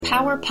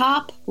power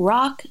pop,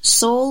 rock,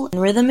 soul,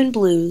 and rhythm and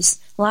blues.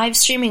 Live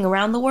streaming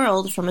around the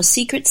world from a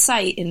secret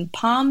site in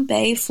Palm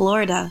Bay,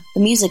 Florida.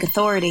 The Music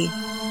Authority.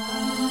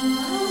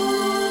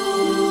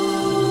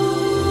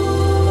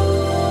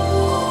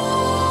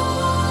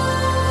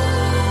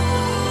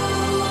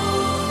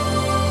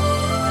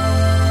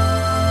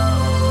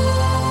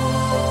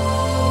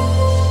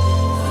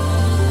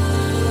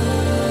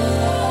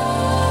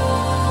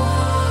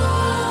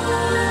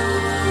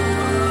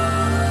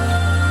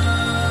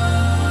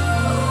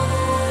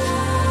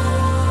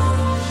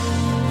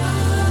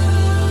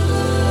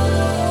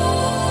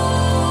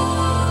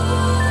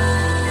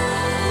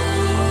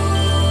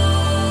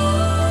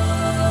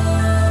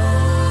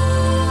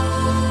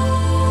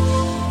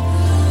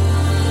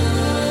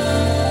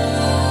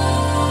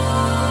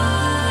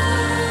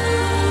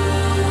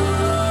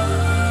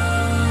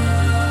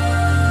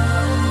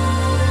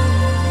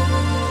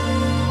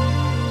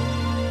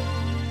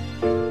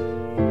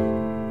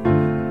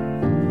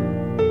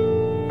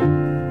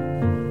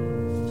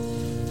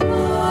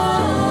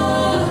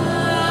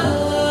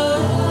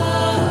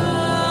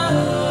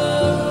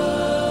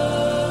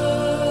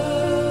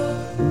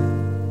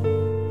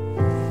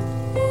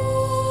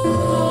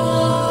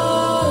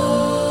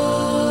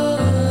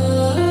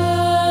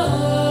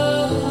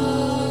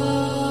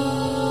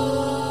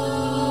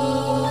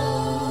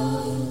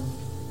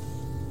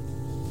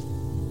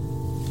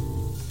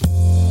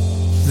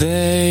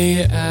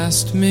 They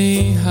asked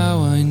me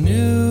how I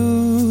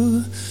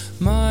knew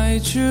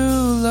my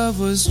true love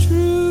was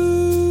true.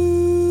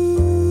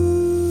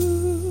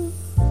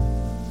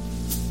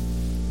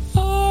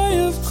 I,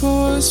 of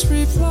course,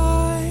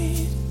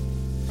 replied,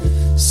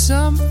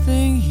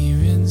 something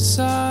here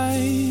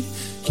inside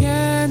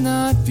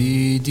cannot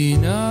be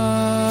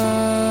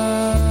denied.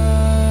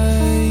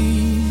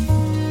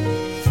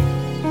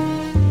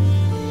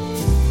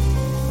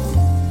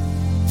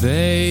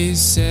 They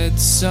said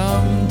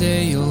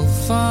someday you'll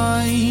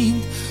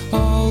find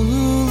all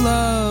who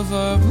love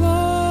are blind.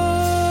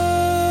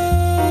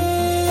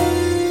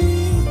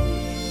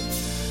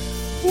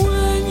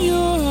 When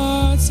your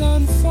heart's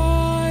on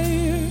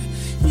fire,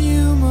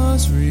 you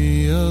must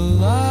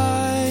realize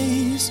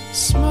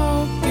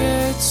smoke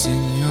gets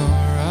in your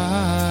eyes.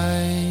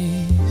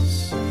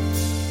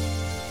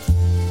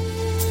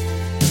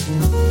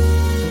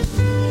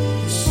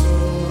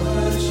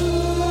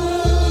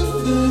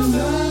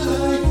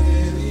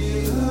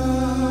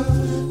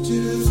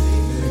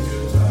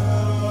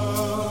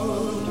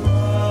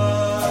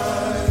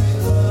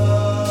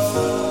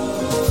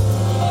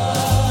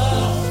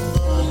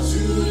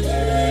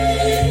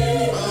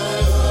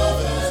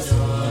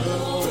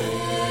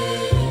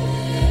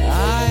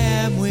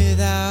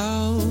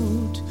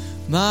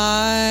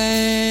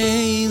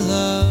 My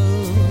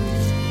love,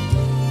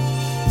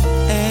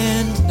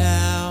 and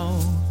now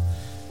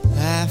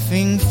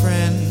laughing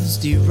friends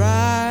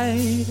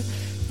deride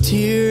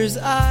tears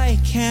I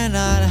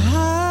cannot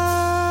hide.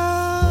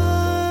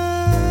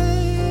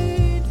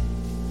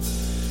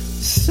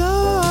 So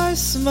I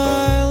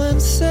smile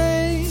and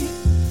say,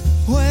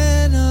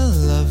 when a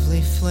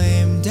lovely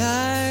flame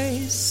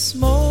dies,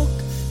 smoke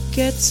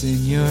gets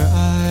in your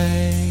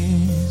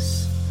eyes.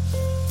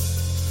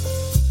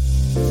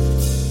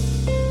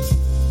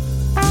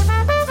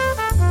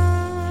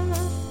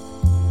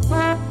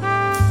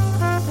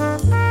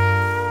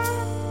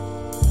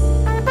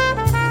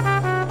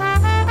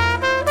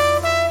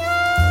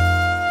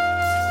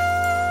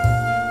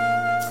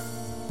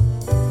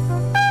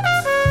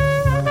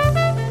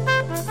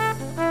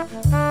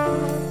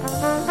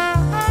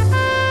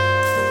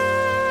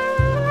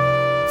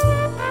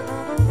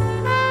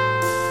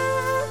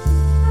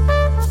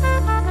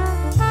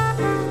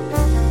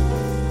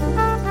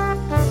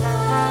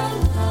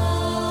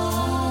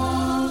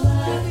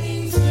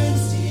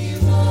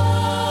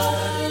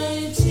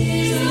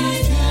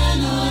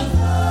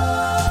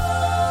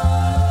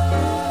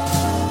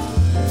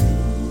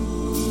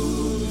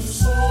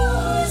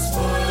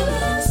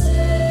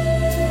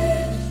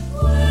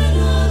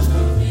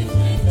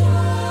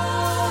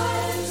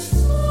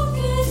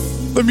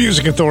 The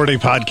Music Authority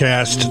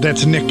podcast.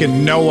 That's Nick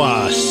and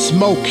Noah.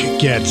 Smoke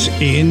gets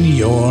in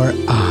your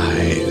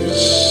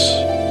eyes.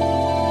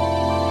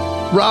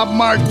 Rob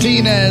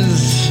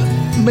Martinez.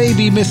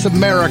 Maybe Miss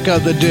America,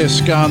 the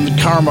disc on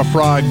Karma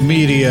Frog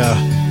Media.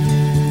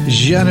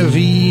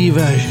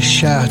 Genevieve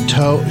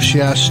Chateau.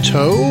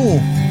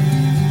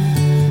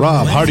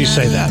 Rob, how do you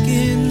say that?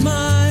 In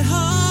my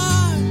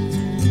heart,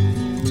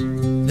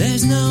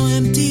 there's no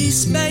empty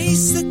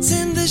space that's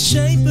in the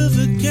shape of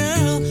a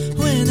girl.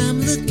 When I'm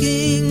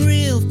looking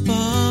real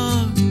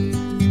far,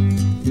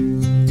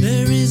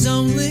 there is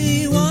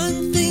only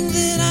one thing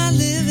that I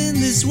live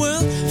in this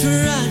world for.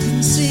 I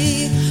can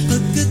see a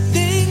good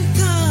thing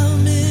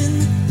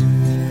coming.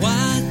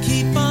 Why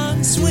keep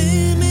on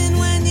swimming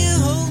when you're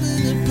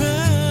holding a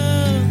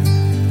pearl?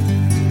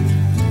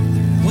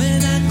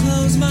 When I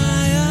close my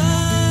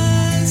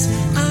eyes,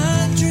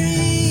 I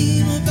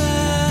dream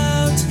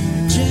about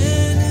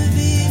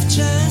Genevieve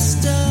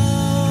Chasteau.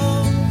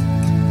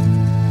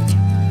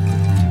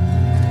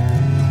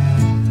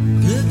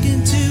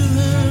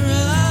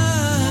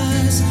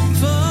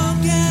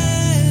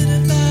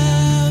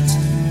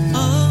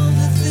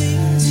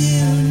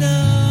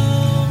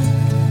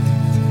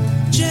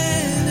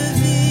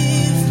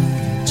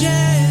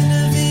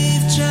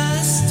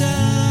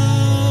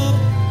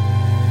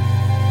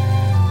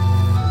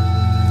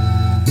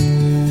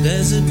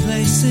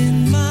 grass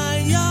in my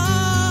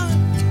yard,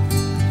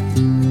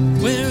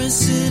 where I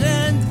sit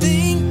and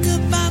think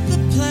about the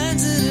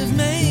plans that I've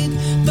made,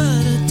 but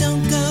I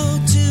don't go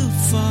too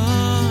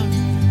far.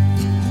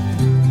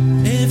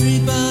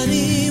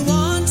 Everybody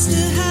wants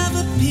to have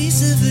a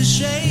piece of the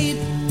shade.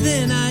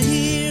 Then I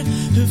hear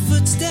her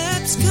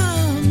footsteps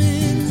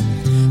coming.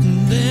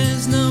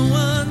 There's no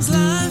one's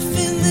life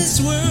in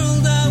this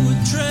world I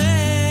would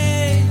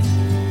trade.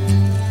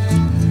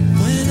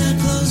 When I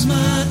close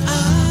my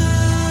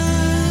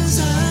eyes,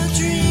 I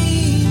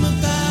dream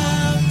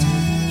about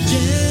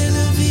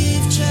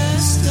Genevieve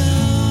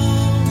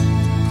Chastain.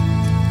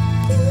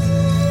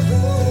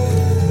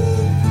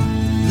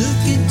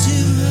 Look into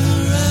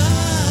her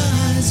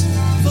eyes,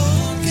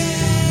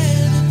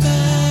 forget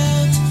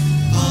about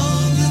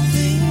all the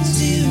things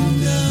you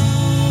know.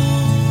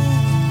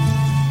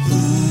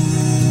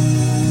 Ooh,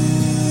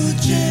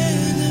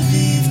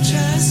 Genevieve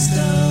Chastain.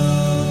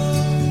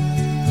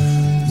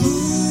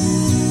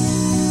 Ooh,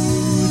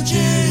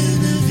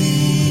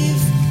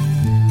 Genevieve.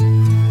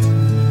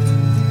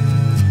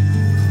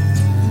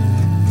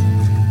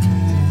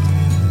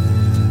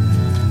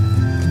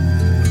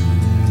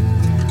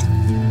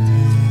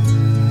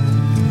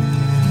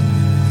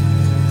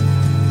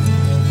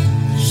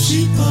 She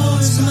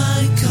pours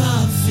my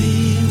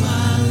coffee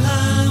while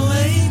I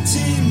wait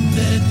in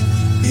bed,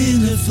 in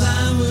a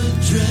flower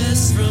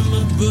dress from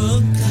a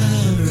book I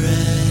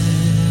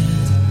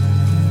read.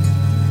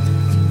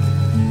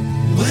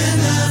 When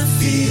I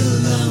feel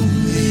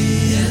lonely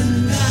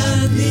and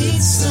I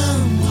need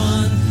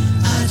someone,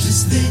 I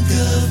just think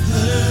of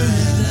her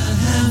and I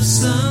have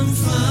some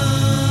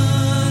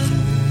fun.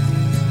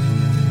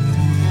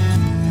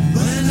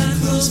 When I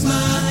close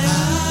my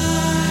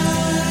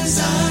eyes,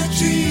 I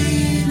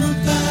dream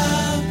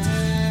about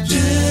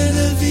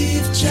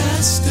Genevieve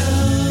Chastain.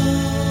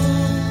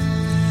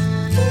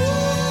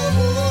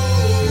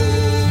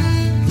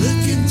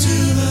 Look into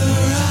her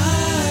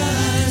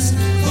eyes,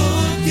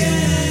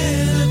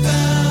 forget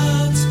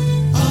about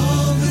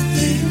all the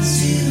things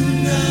you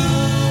know.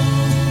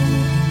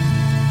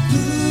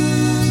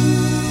 Ooh,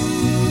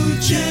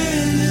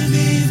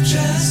 Genevieve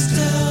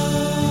Chastain.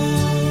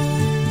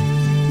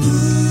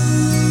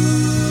 Ooh,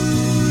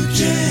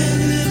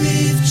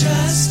 Genevieve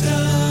Chastain.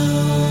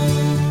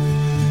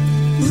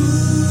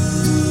 Ooh,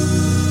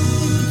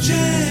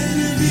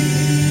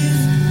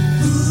 Genevieve.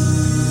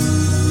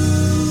 Ooh,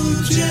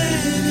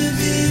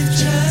 Genevieve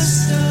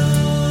Chastain.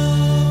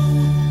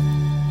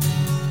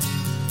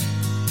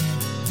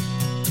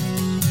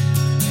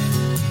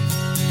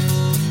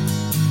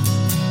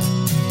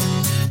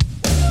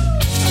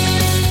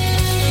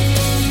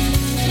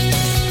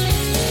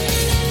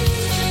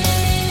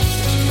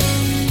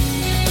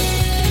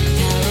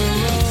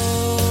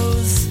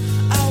 Rose,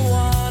 I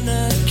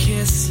wanna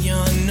kiss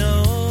your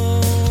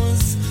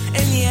nose,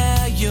 and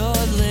yeah, your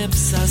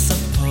lips, I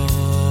suppose.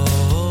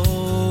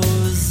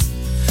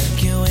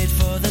 Can't wait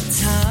for the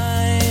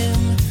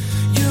time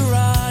you're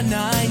on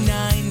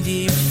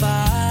I-95,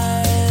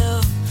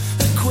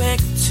 a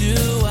quick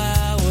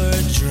 2-hour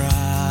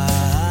drive.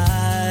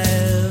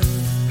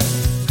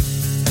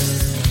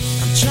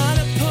 I'm trying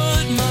to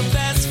put my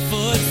best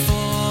foot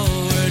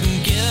forward,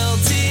 and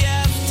guilty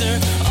after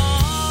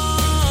all,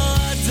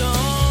 I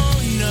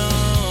don't know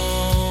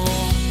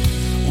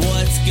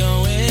what's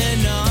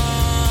going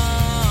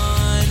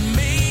on.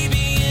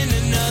 Maybe in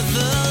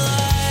another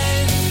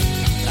life,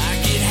 I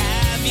could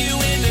have you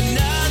in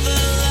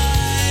another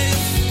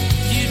life.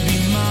 You'd be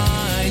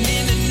mine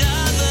in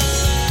another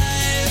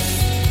life.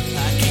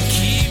 I could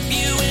keep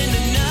you in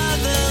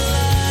another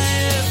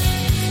life.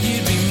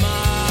 You'd be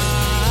mine.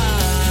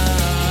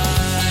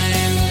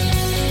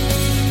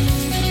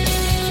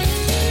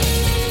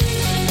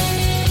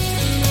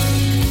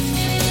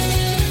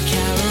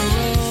 Cara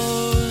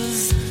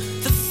Rose,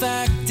 the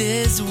fact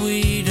is we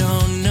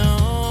don't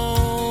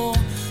know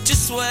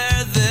just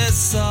where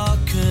this all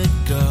could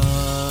go.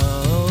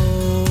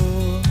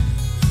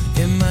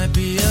 It might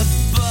be a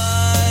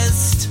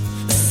bust,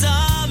 a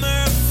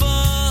summer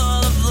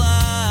full of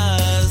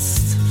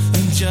lust.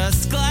 I'm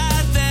just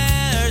glad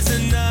there's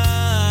an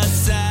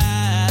us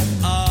at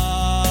all.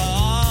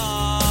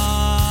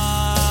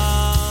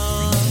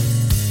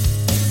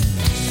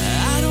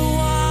 I don't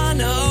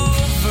wanna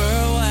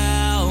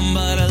overwhelm,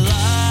 but I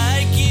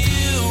like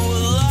you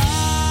a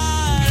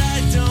lot. I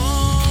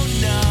don't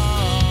know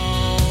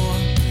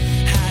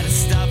how to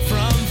stop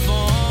from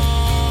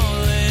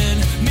falling.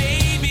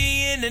 Maybe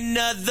in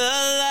another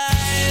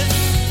life,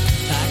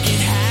 I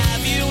could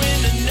have you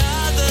in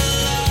another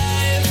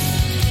life.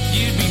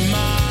 You'd be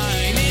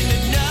mine in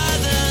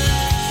another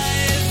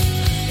life.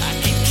 I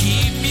could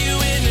keep you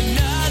in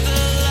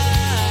another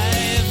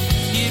life.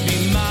 You'd be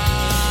mine.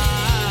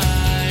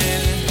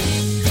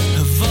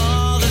 Of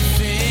all the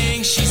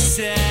things she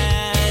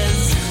says,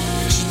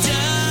 she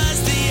does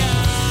the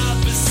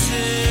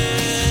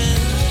opposite.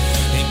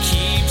 It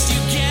keeps you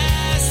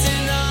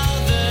guessing all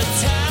the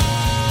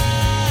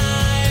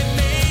time.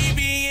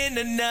 Maybe in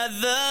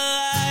another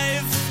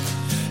life,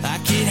 I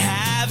could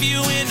have you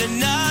in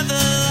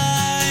another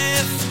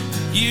life.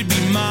 you'd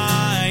be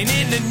mine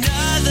in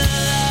another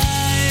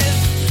life.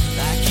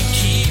 I could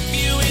keep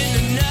you in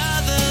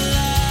another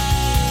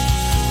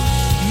life.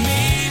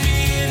 Maybe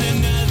in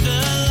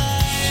another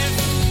life,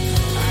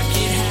 I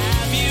could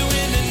have you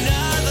in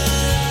another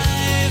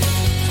life.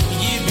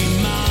 You'd be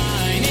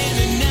mine in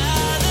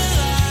another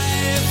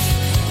life.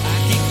 I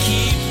could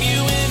keep you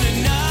in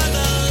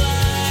another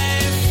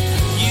life.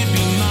 You'd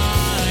be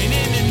mine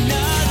in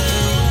another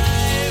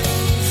life.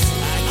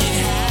 I could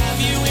have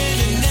you in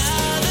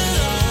another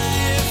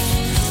life.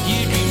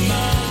 You'd be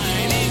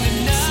mine in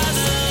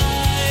another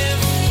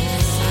life.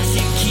 I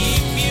could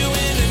keep you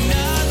in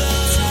another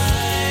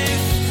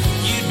life.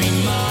 You'd be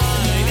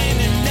mine in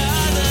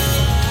another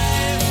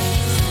life.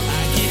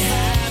 I could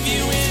have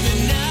you in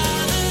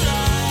another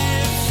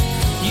life.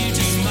 You'd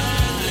be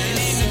mine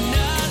in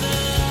another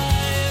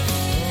life.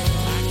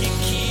 I could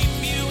keep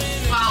you in.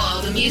 Follow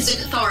the Music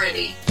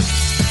Authority.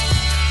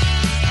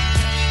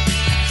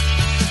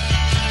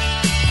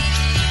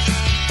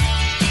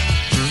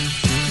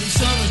 When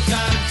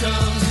summertime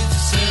comes, it's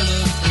a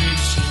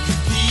celebration.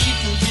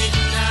 People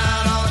getting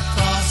out all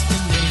across the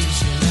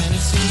nation, and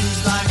it seems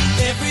like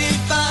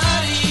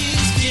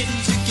everybody's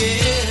getting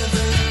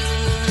together.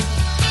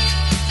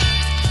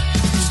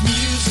 There's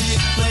music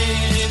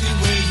playing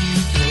everywhere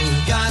you go.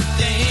 Got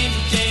Danny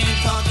Kane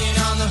talking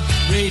on the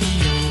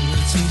radio.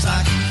 It seems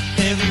like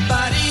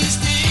everybody's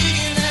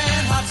digging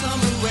that hot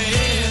summer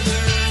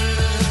weather.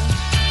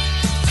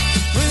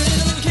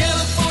 Well,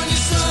 California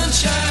sun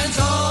shines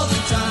all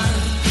the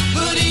time,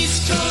 but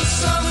East Coast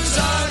summers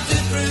are a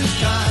different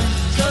kind.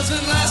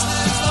 Doesn't last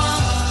as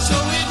long, so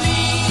it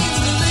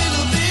means a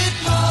little bit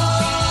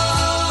more.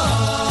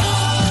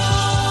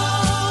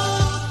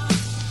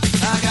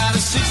 I got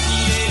a 68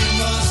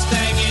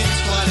 Mustang, it's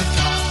quite a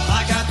car.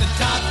 I got the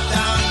top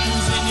down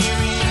cruising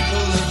Erie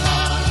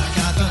Boulevard. I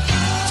got the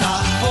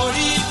top 40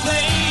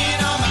 playing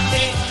on my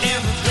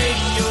AM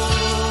radio.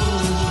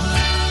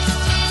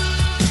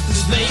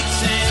 There's lakes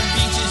and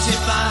beaches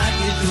if I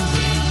get the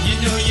wind. You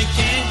know you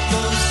can't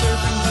go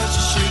surfing, but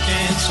you sure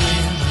can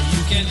swim.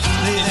 You can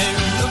lay there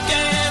and look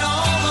at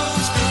all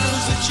those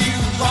girls that you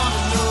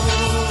wanna know.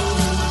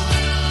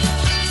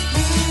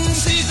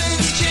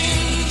 Seasons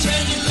change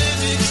and you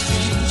live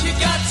extremes. You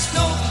got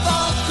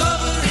snowfall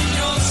covering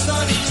your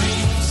sunny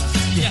dreams.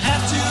 You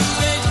have to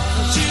wait,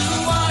 but you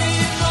want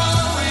it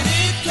more when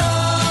it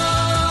comes.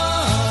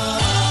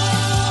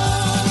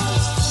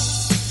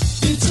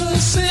 It's a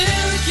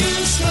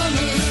Syracuse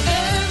summer,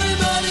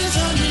 everybody's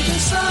under the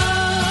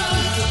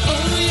sun.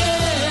 Oh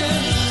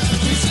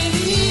yeah, it's an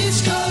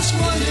East Coast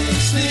wonder,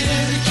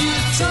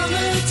 Syracuse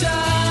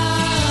summertime.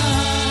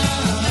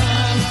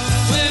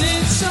 When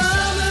it's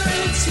summer,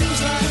 it seems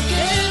like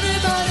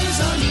everybody's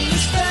under the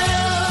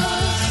spell.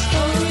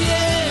 Oh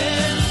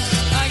yeah,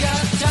 I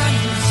got time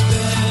to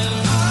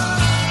spend,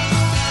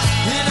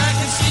 and I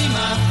can see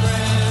my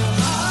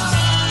friends.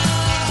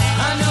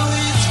 I know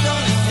it's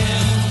gonna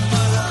end,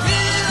 but I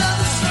really love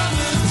the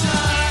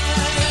summertime.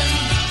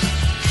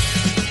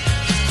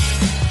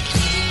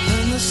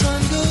 When the sun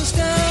goes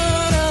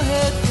down, I'll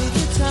head for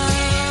the town.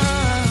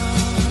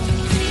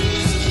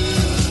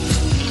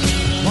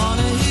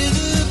 Wanna hear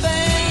the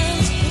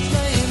bands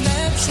playing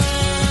that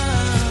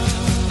sound.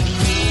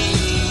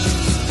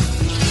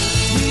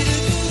 Meet a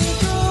good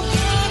girl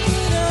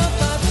popping up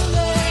by the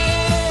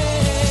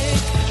lake.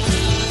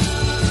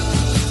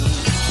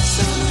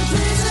 Summer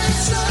breeze and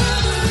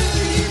summer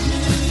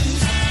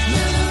evenings,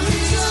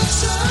 memories of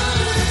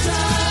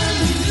summertime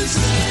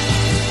music.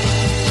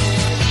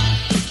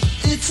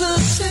 It's a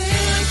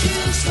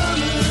Syracuse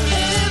summer,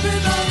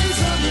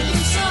 everybody's under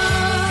the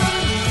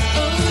sun.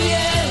 Oh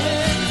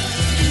yeah,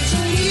 it's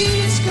an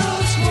East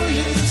Coast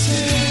warrior,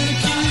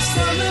 Syracuse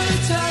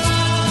summertime.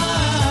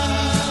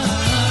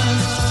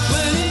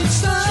 When it's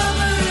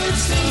summer, it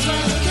seems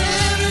like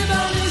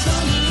everybody's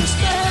under the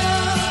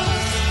spell.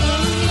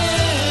 Oh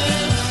yeah,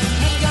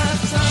 I got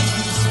time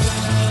to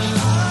spend,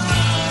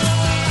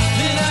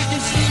 and I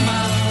can see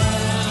my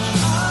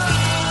friends.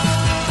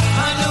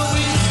 I know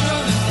it's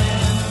gonna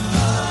end.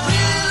 I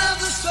really love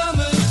the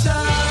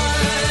summertime.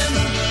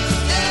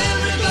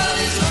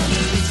 Everybody's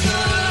under the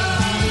sun.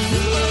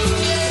 Oh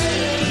yeah,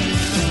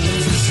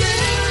 it's a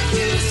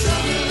Syracuse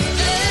summer.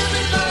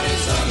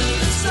 Everybody's under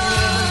the sun.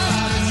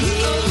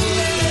 Oh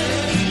yeah,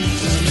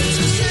 it's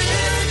a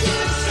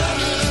Syracuse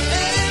summer.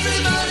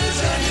 Everybody's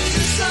under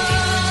the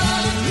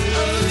sun.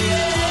 Oh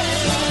yeah.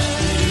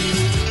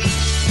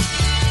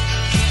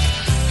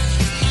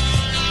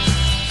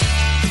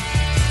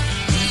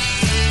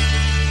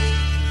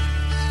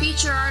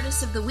 Feature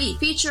Artist of the Week.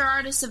 Feature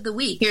Artist of the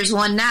Week. Here's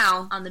one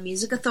now on the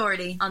Music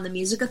Authority. On the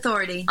Music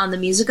Authority. On the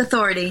Music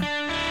Authority.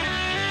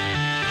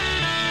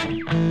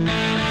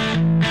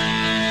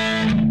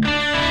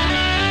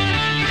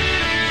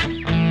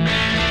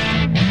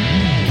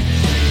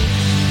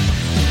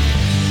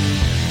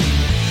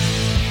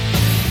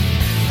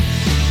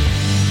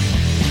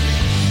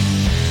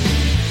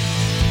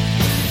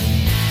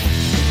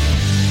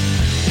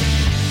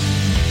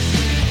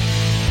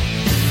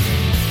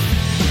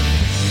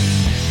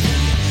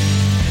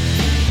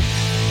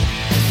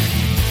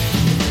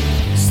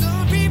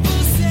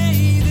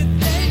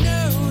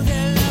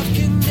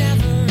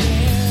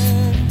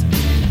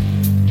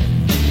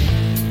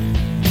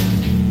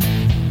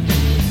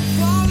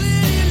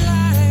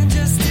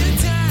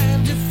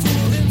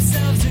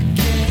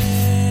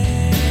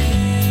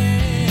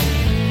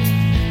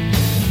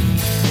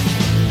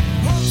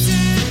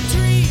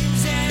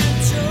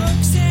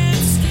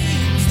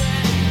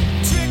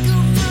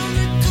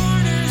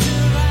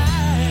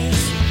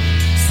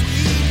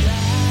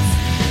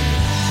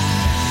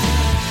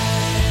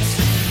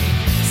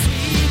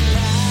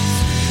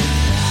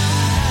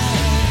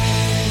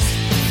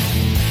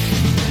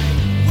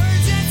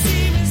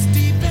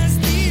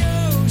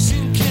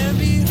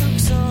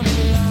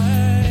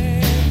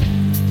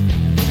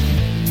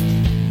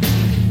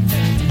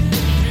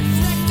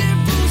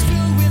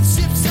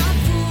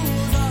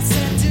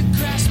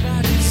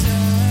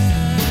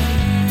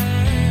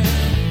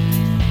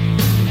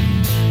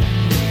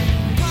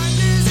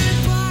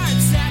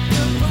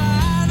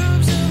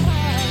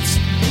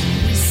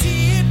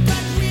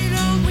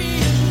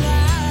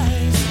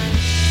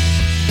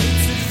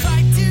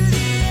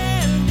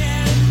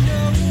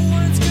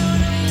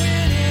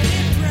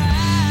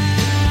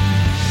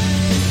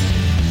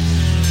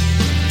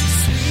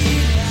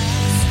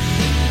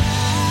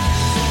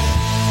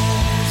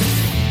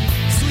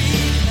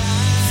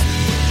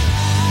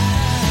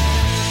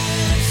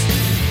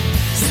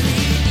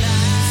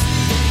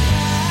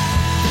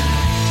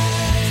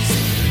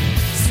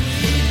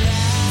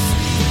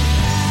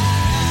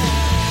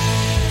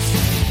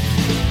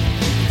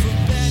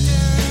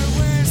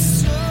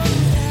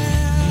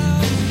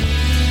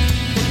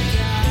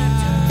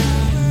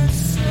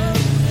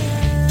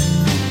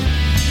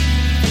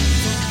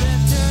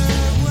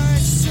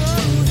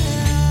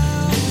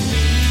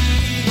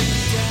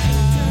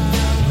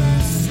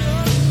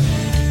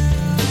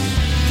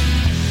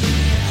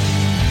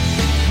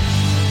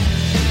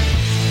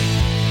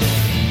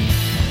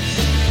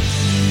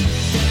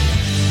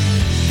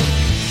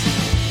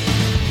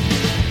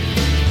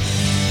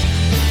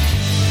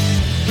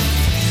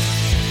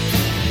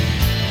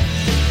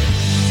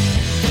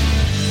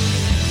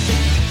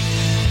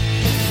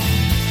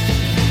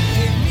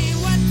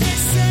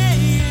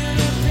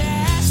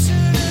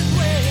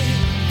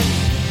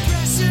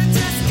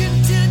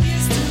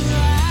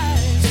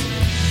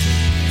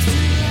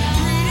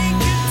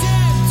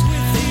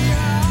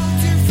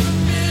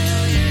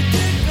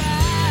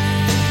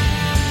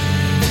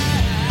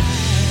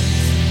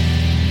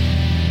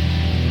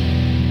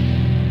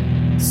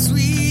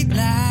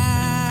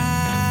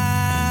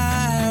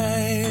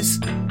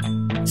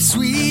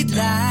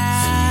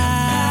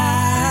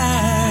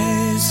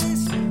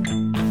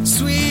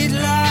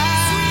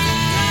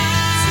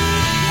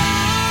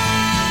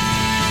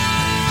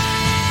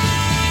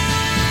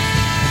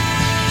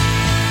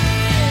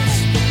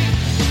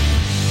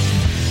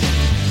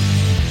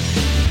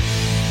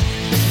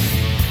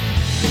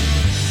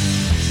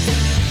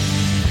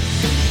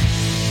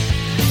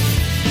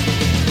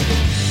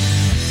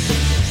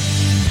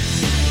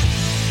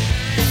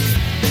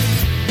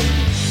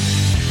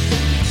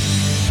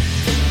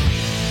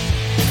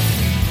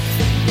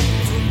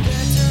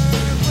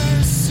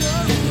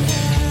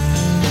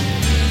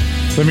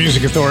 The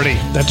Music Authority.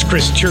 That's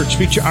Chris Church,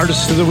 feature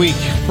artist of the week,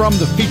 from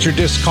the feature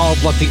disc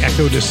called Let the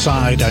Echo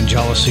Decide on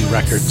Jealousy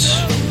Records.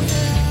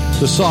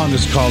 The song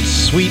is called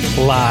Sweet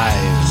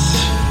Lies.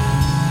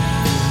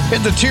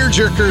 And the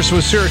Tearjerkers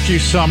with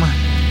Syracuse Summer.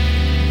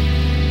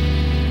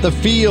 The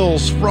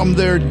Feels from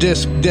their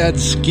disc Dead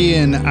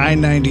Skin,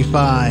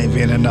 I-95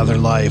 in Another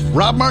Life.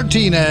 Rob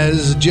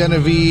Martinez,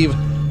 Genevieve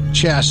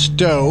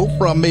Chasteau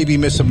from Maybe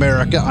Miss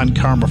America on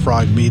Karma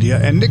Frog Media.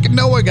 And Nick and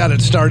Noah got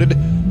it started.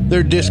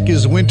 Their disc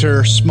is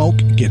Winter Smoke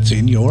Gets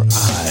in Your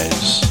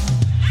Eyes.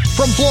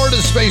 From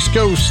Florida's Space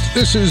Coast,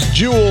 this is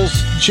Joules,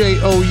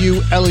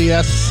 Joules,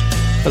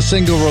 a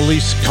single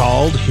release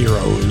called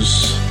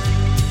Heroes.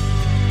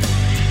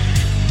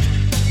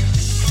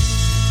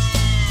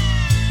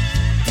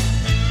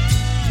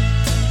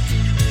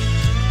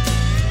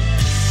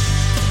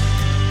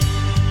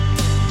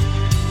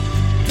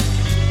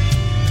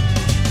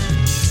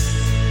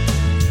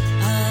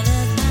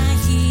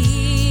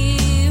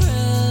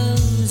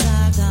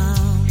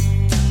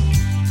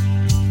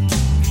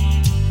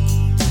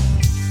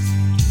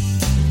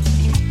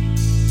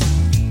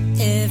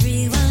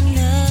 Everyone,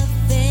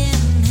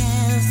 nothing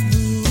has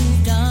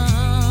moved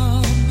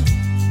on.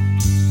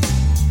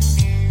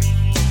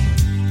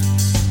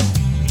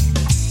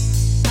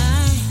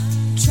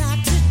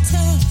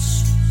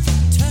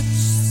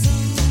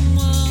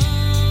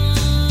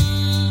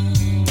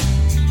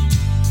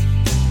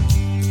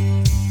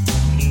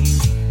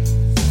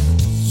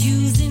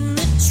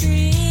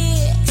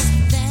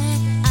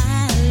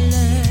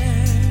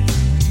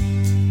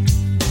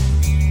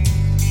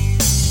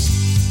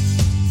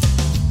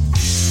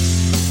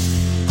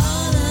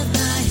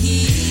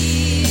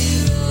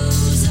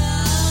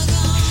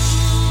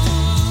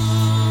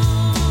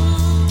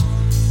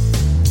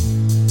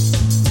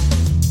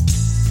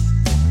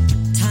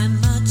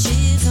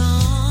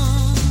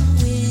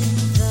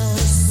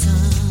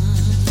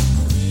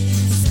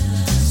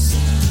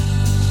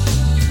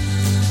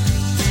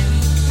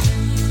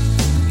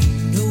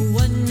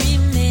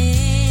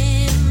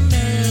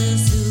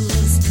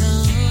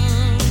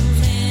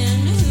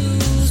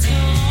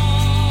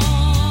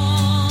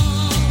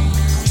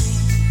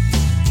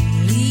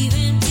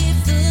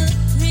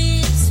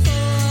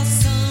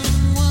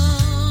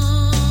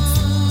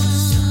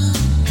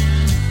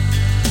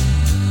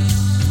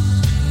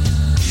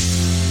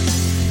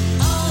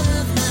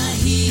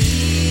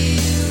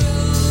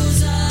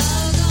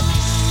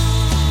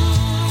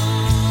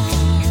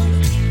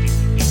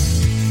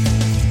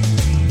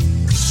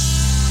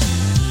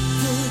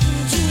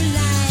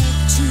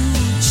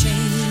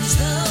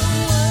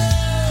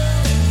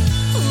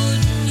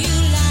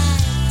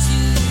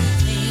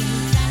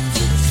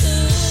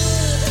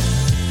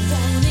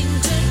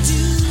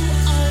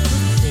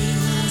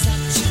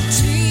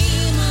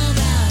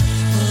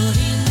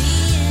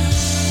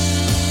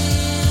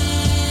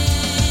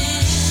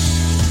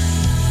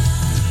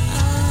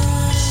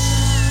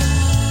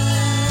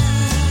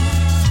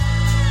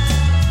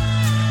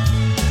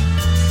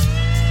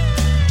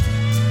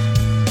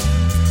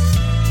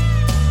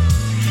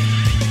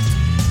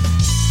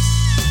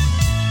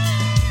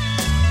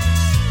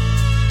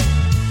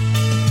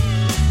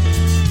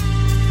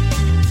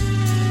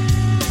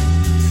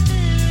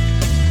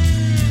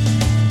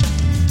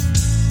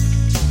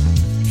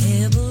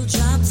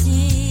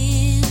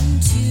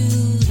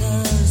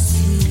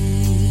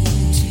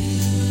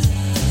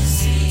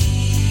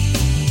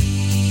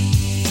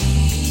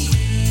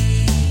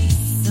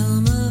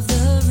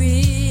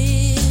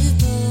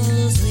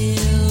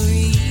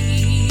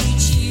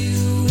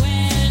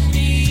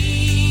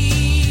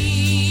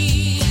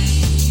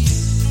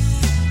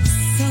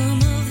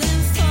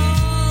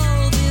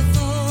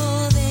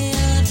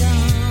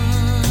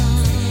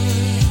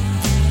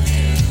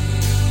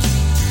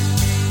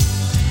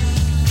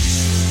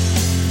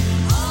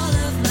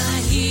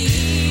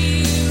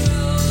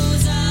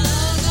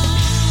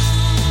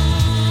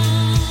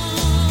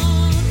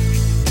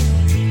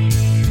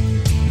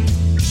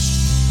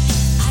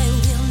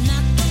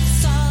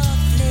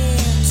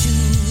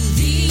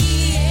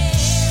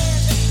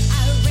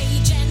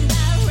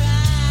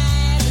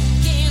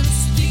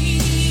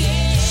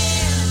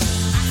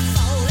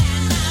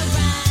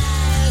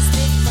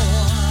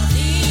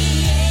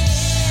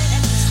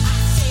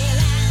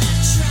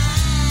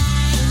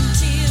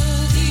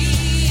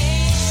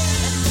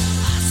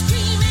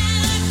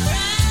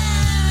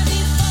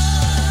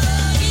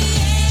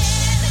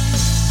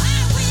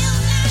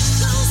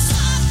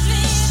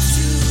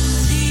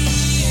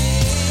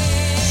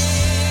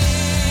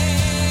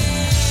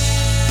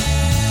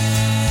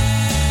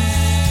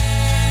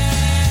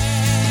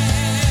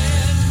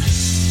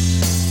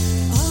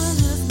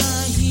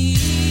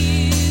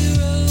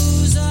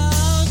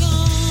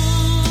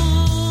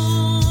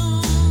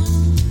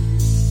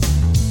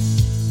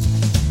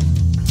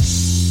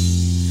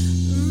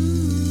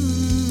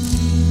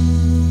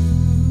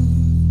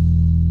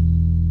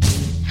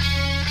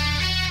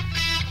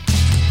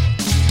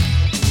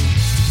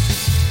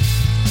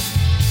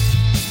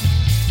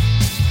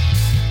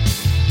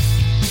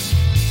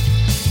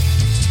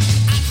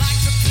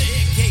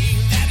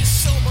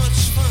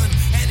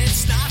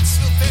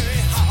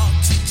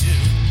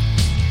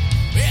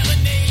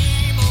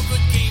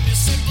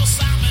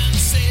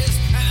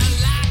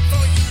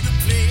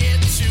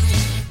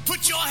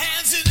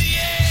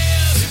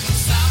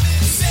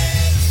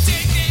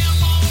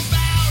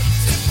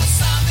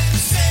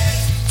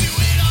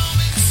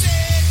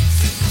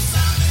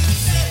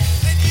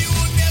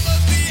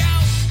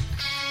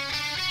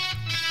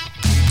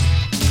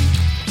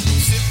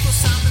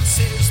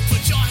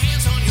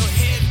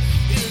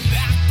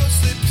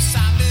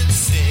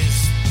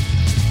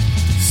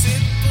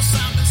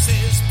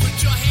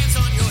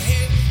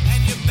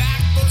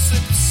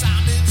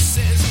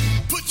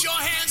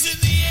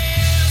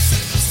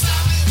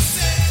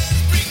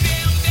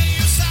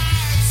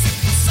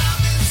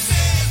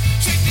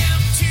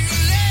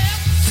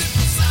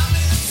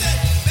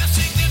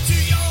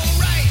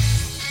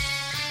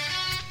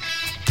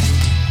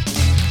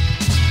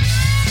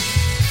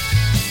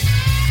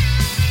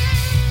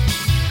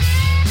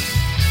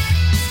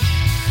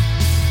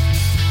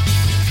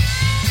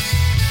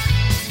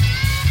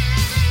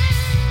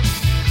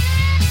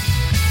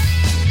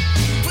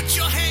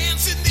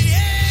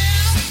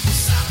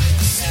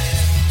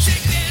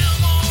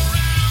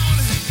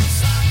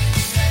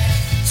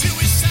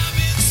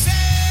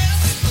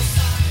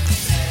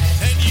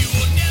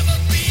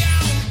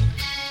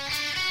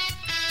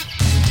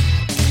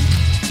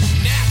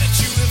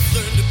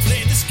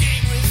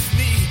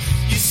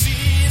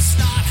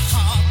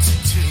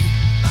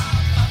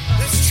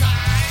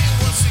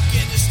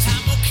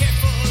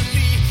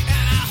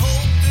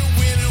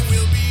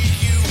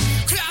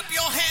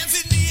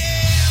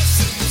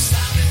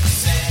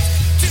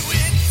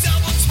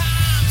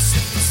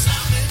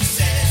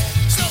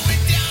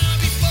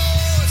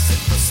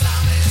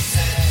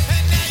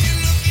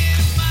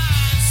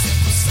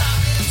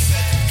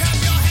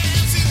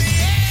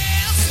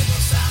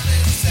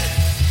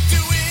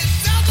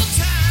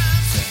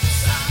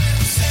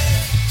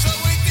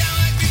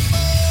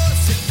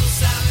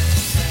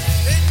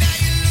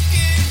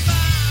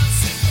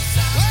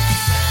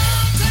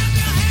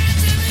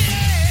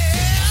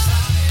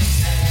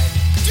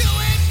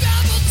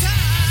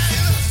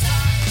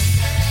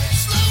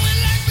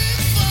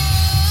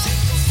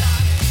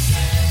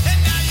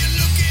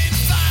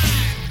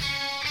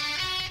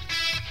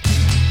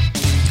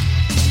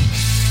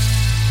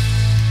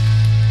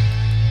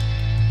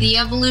 The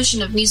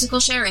evolution of musical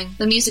sharing,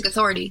 the Music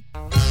Authority.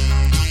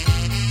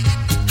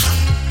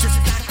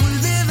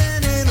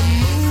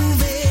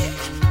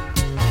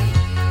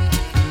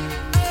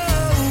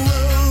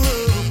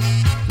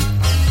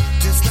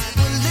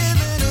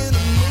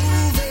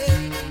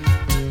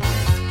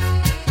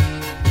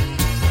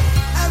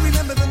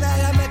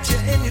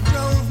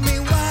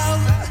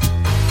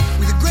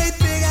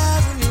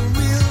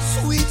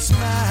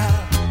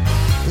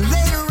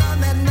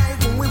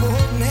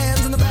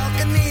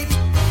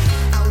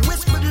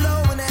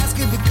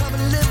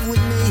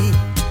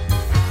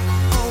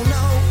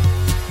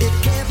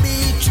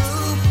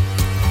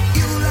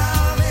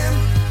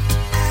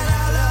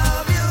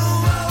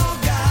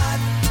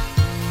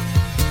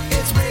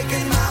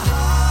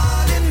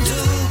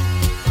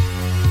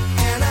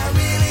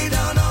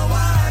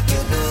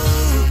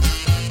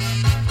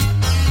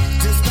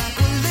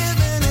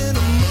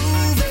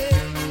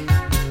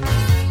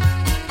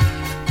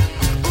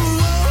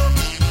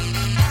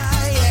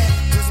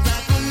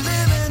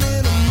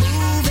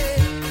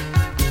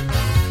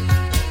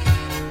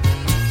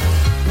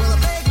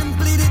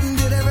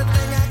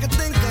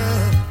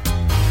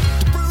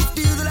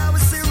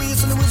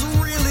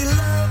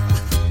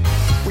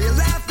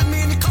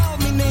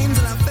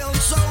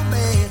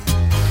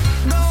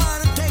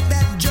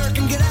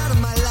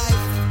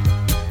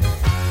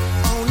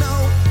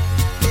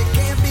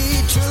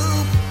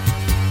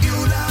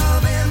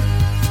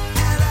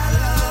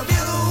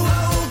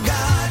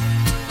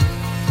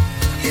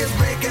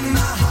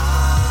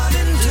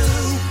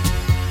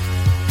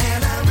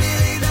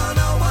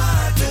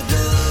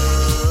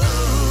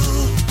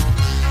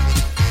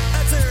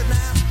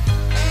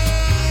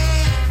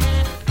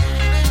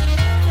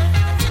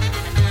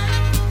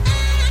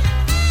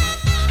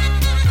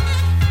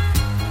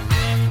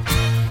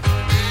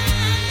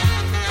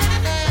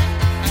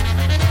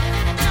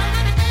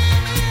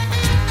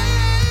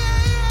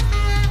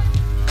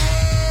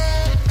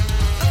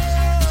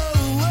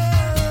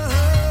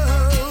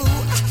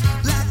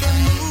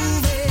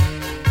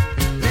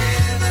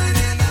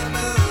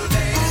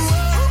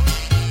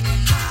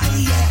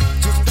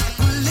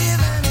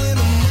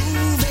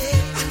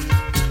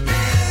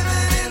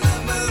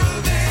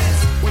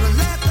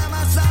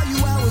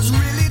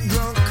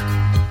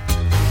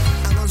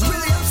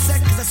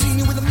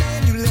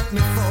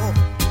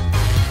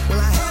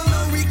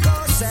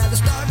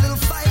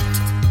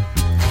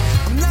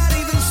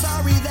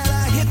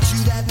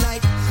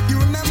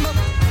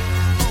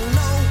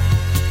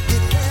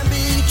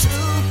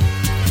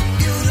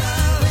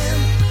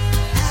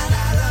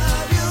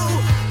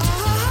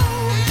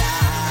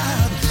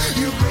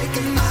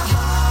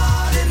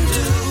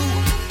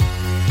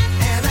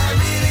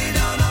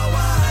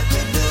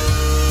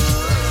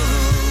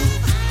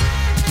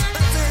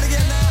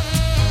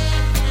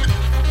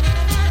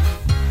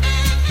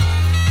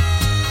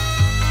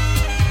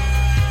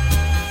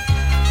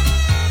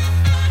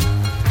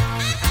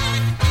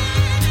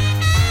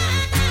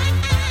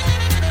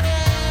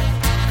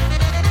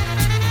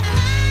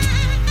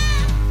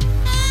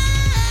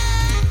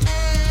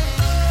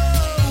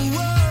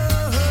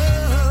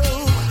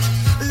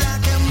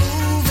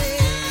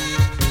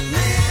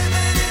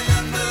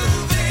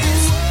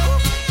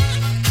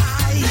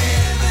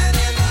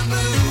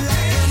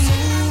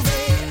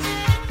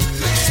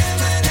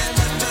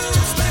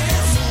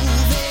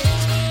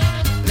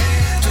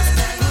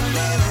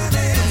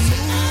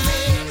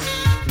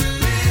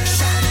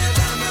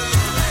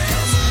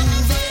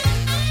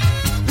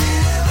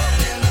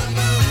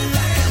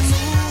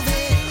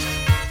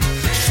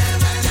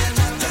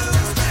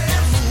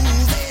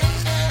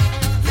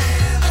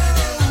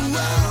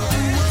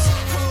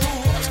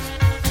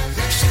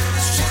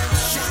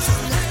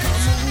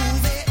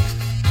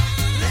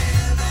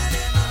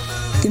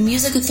 The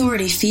Music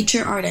Authority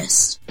feature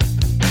artist.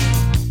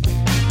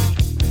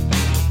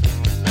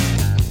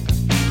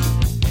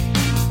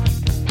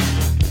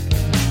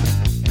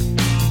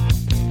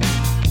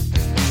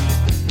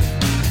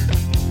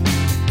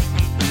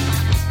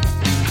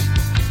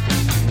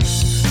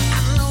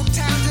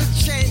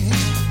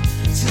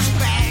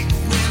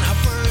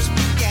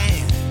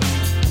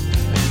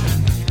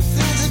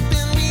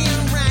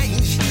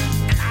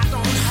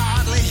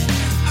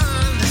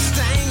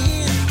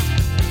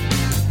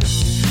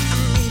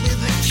 Maybe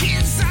the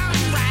kids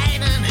are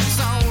right.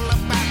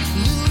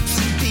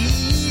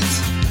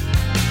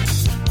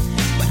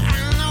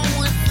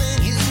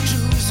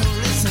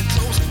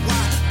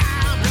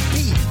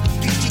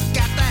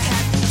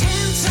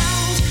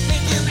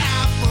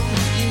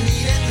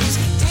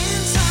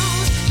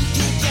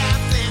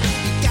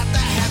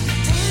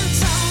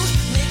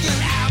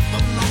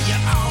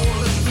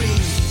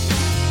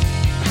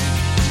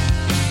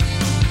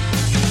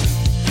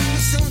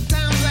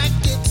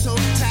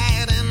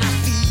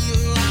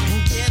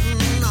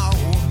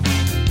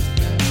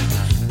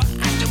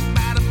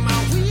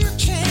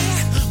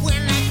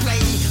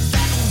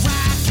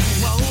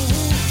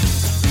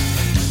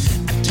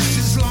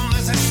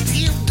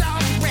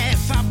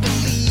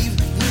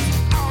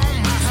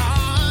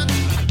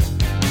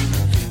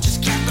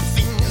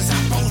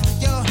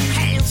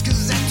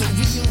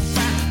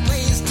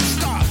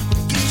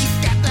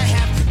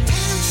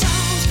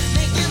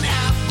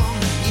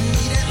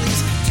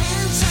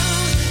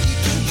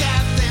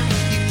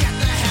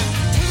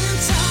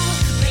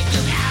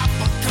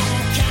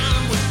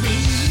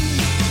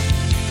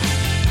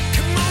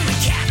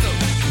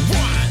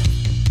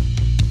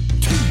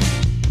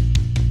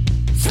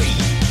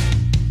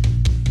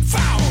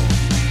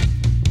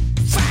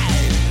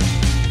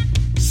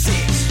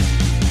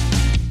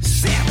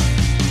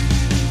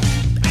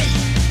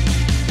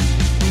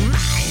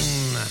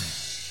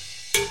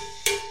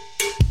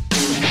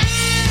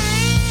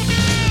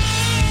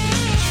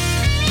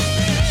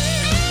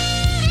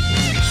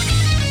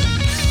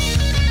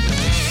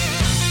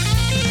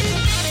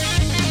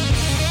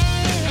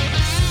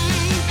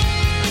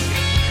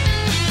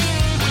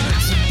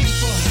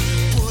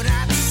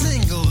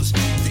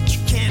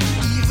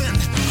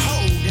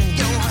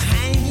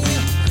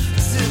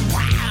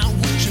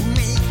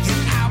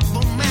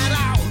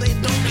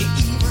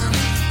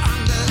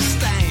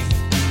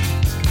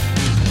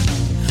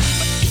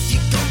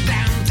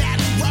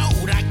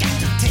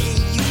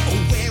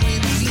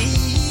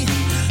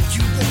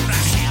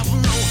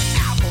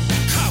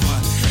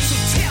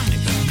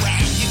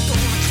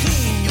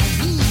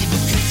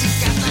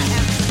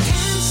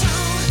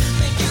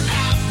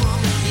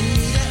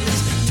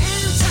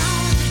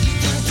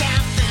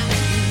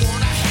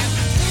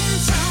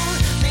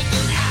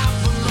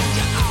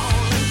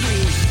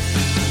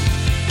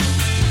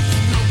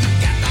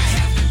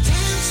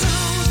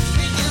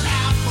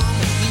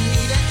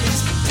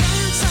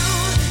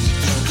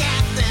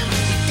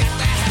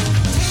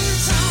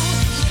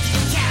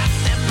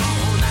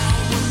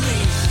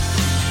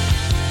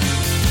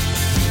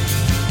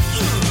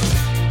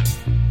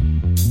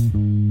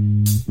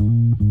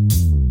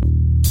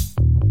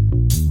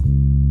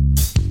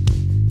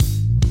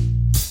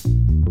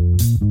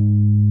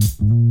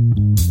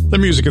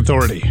 Music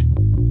Authority.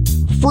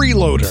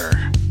 Freeloader.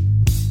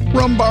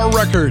 Rumbar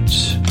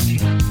Records.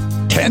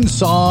 10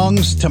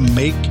 songs to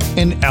make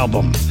an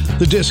album.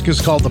 The disc is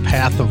called The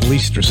Path of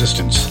Least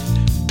Resistance.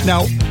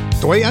 Now,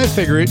 the way I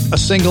figure it, a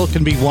single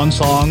can be one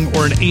song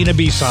or an A and a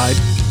B side.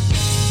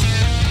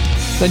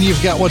 Then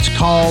you've got what's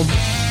called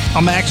a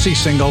maxi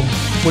single,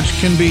 which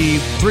can be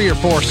 3 or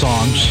 4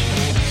 songs.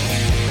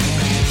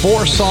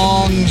 4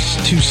 songs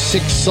to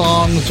 6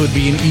 songs would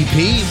be an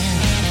EP.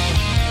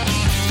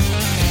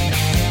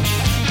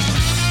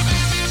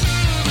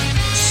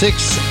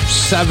 6,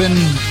 7,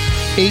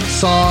 8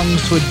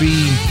 songs would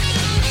be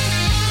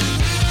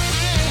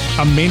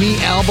a mini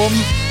album.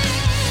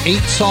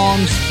 8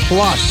 songs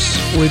plus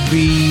would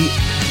be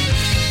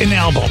an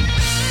album.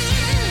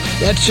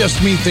 That's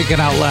just me thinking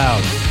out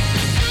loud.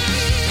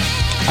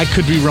 I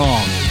could be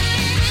wrong.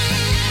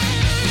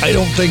 I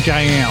don't think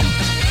I am.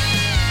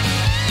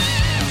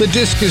 The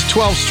disc is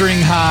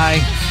 12-string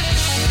high.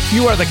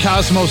 You Are the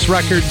Cosmos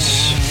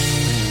Records.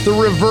 The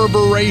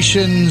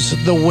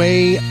Reverberations, The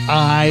Way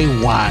I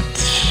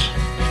Want.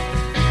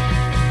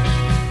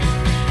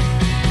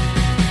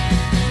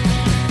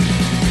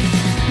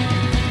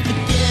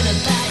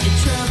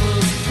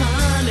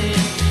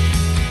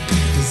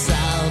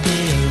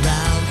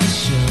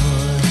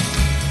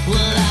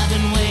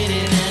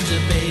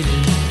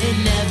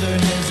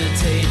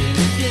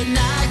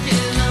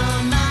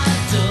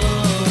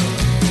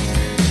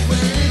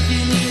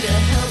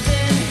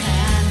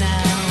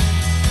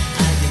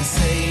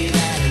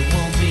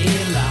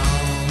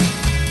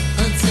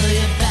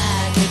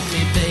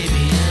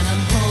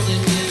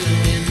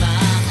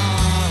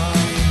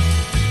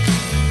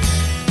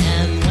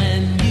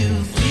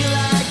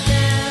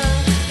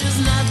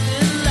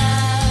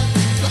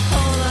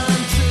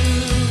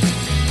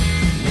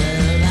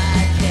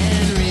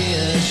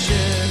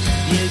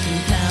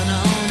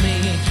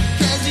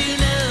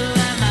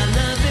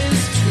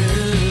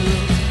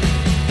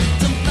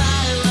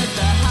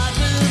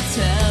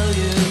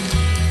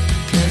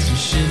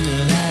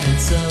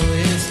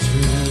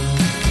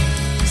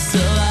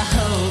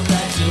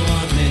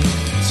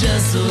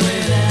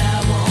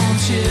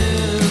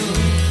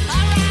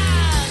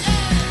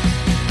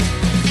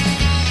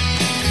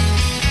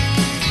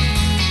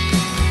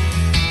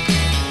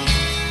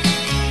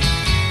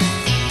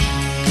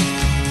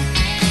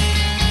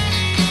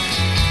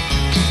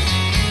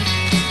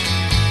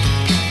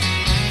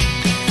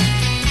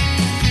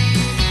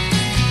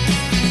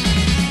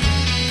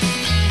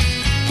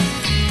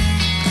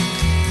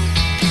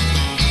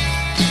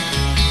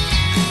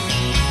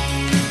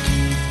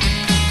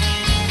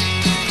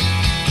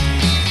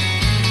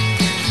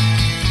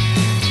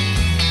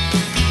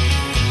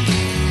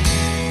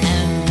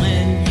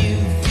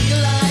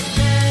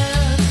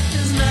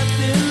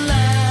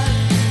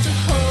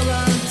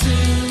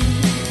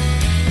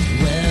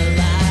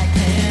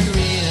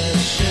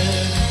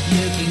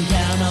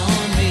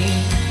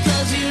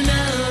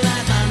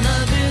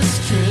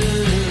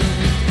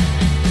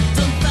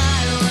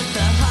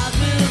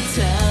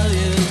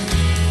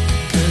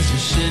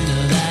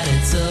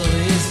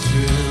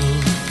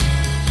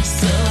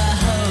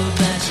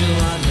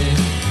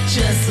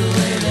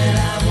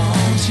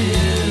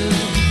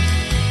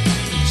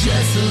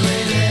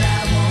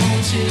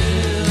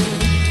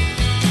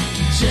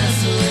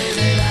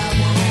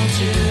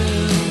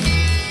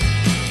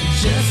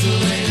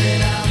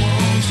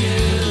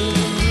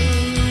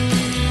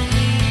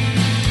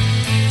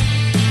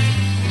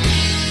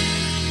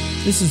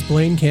 This is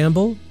Blaine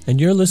Campbell, and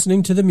you're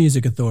listening to The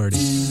Music Authority.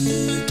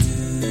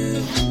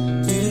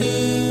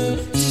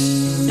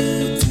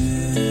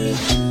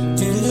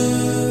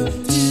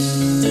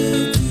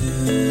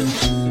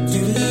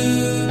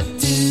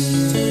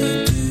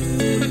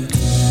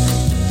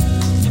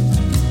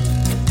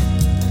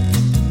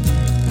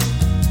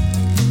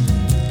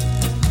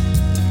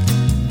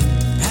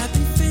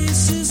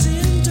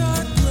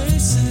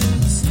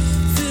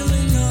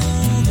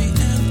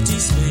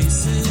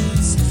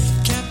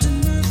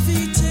 Captain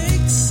Murphy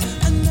takes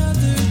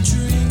another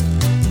drink.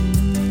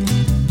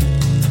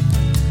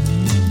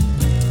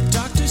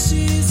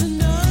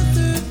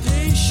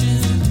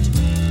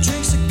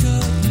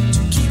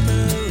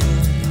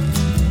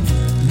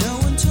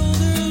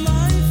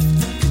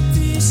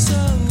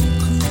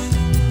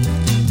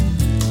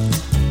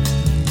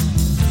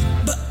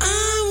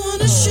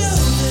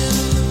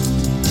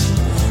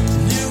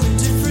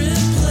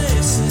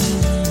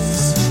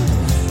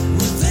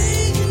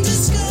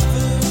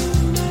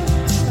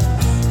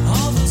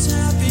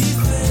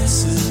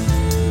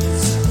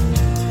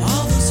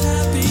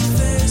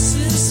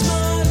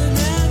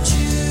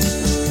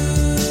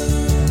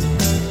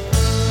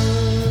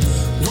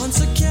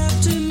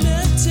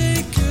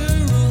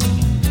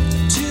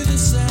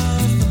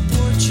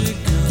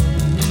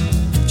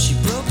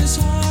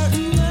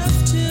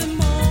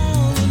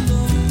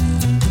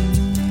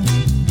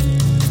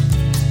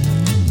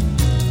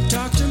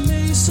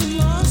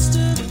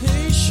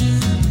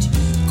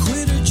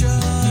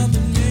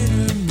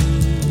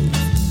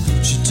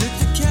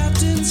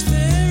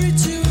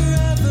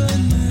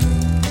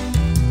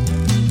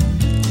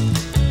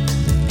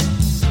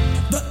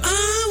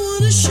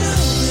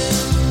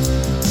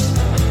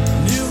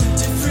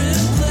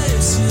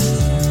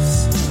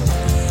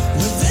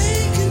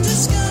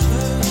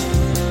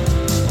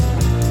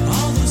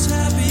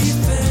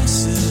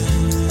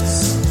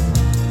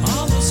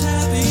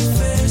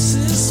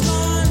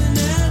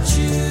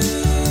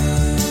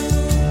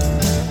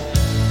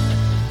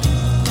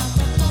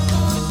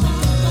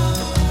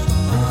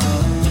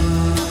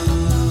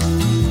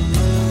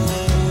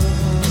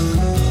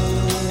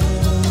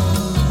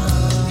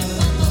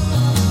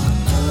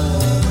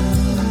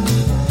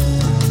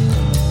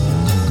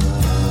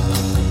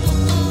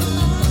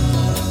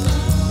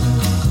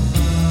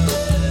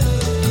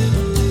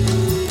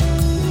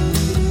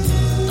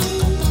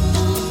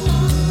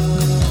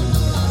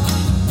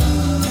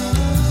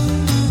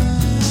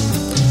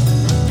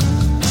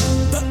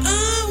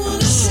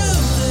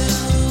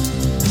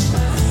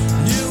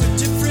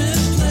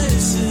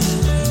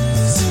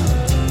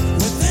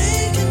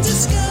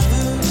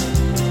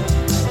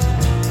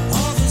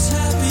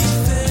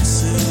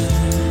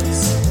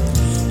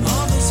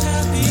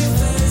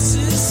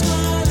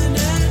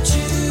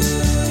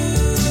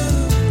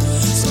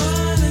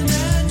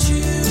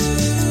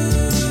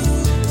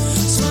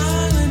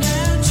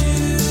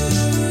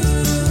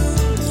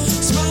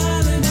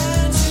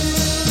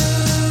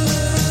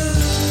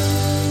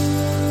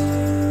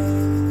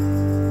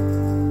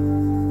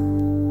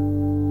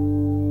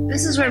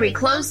 is where we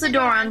close the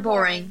door on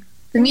boring.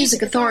 The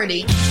Music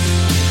Authority.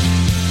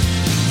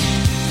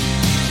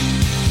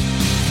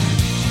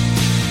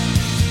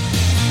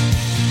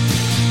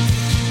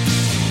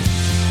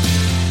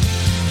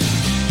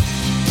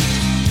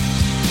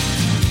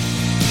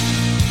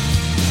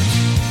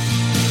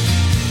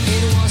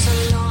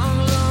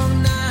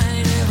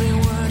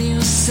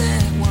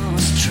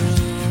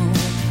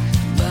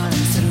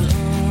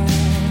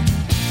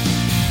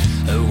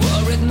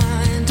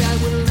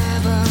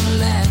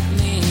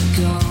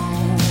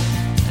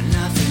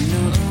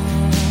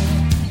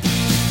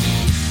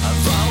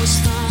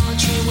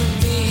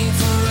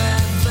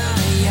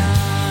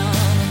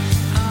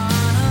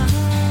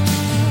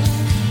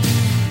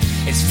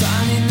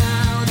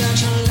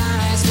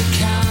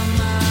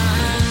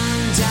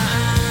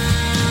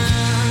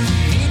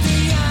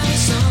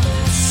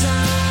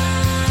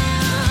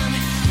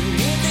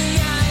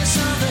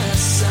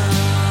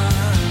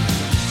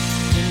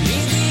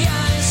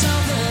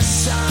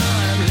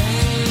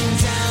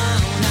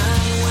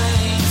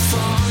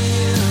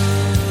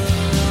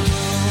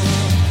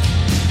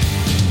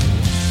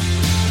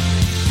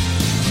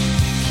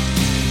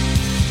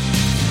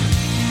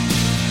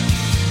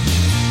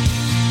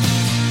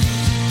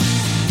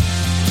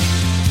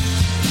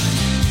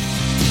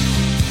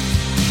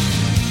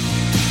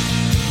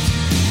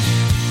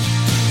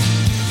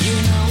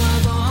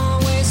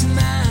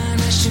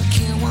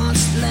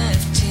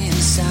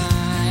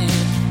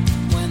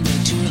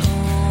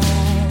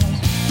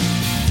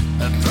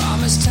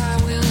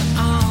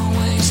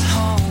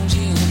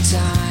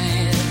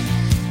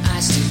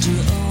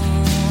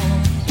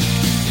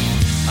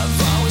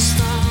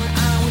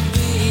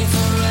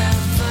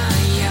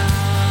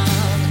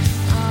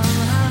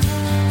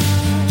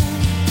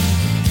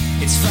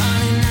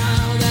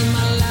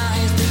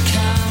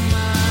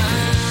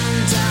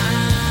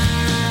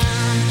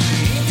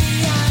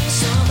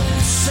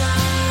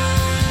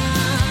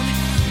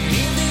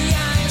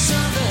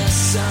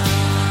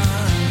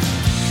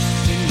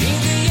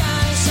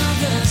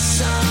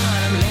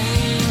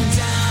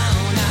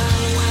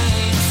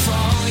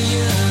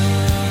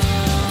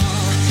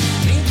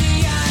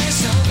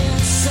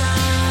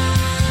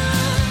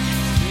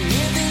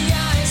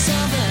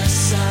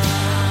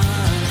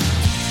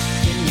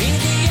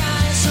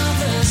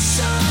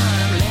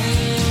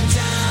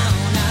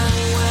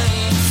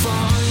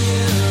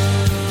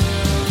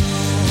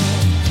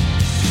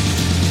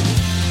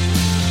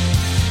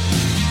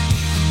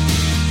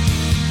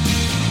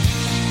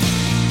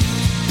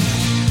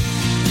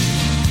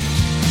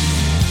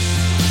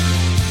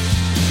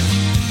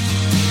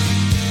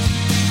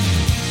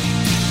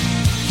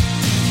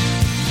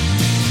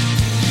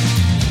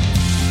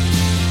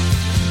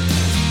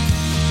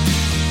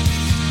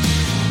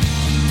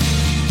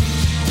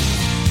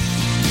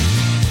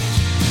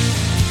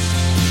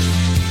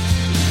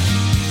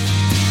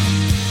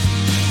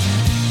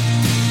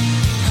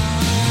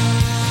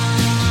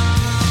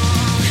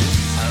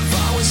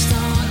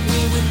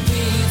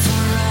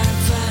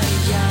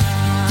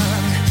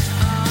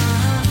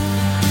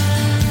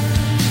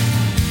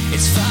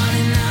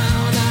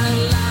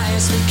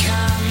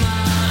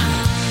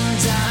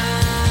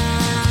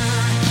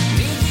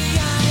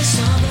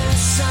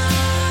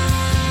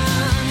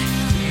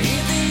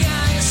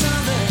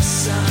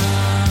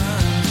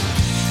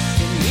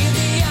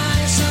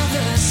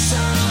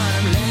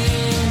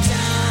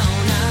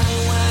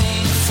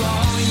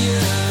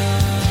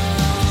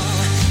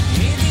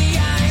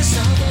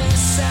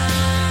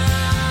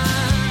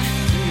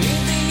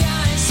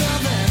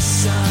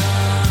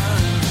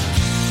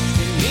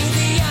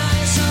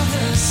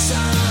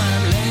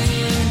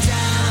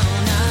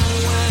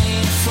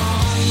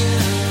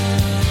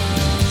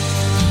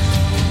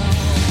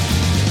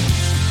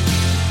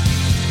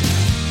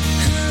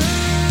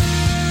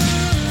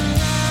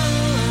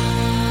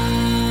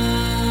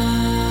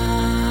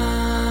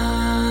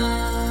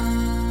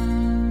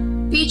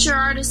 Feature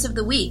Artist of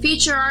the Week.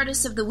 Feature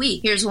Artist of the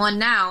Week. Here's one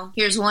now.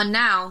 Here's one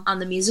now on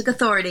the Music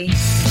Authority.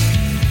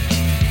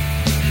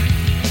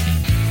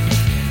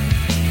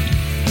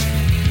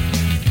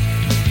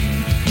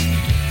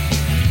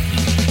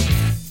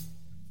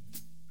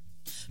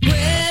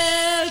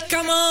 Well,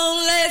 come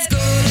on, let's go,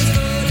 let's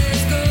go,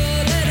 let's go,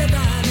 let it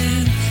dive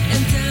in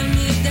and tell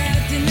me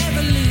that you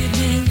never leave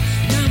me.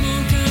 Come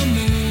on,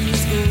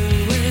 let's go,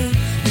 well,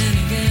 and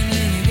again,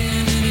 and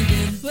again, and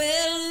again.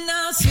 Well,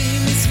 now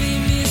swim me,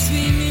 swim me,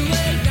 swim me,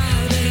 well,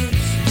 darling.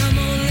 Come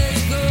on,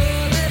 let's go,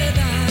 let it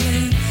dive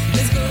in.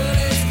 Let's go,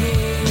 let's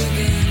go.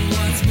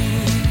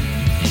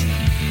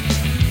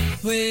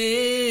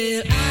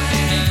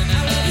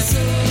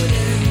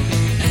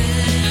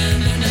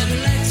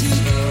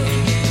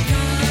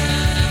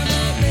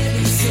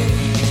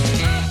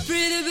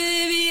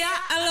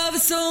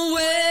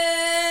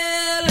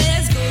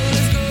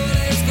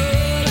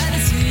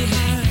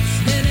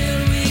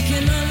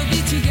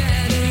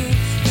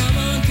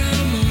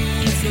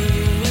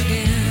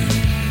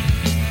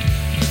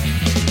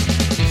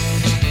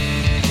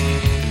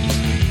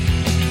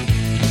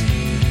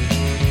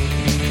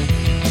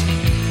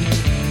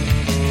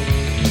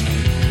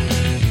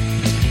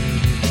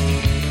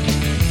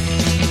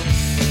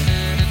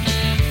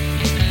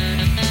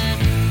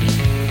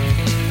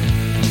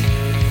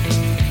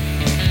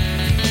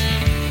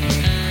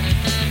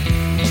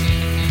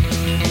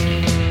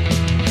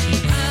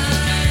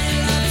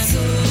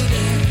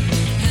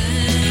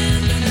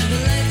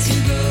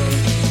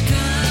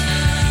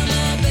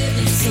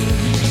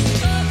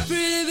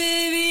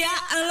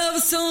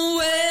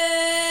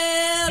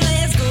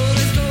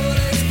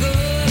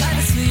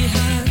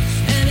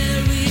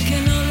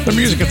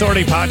 Music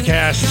Authority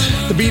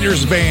podcast, the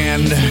Beaters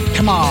Band,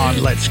 Come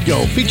On, Let's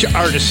Go. Feature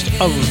artist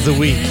of the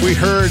week. We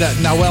heard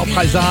Noel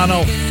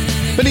Paisano,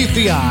 Beneath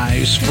the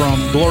Eyes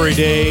from Glory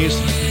Days.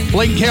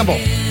 Blake Campbell,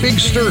 Big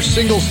Stir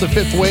Singles, The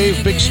Fifth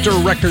Wave. Big Stir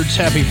Records,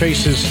 Happy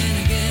Faces.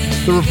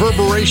 The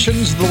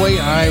Reverberations, The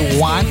Way I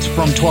Want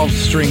from 12th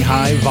String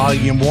High,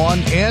 Volume 1.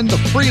 And the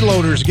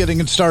Freeloaders getting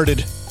it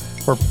started.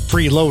 Or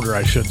Freeloader,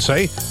 I should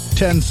say.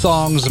 10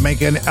 songs to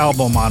make an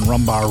album on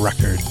Rumbar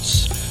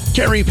Records.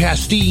 Gary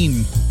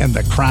Pastine and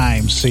the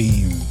Crime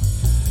Scene.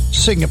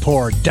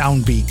 Singapore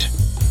Downbeat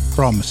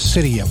from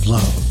City of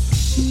Love.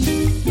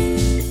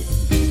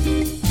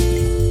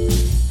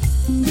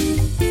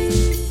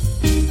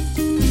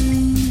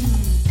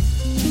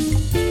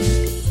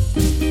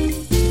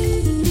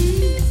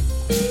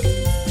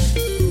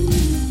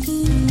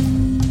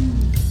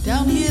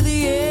 Down here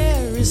the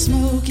air is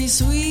smoky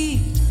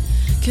sweet,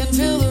 can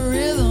feel the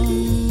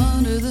rhythm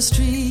under the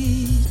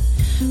street.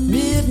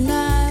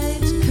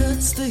 Midnight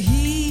cuts the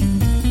heat.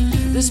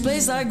 This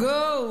place I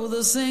go,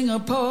 the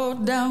Singapore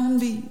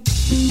Downbeat.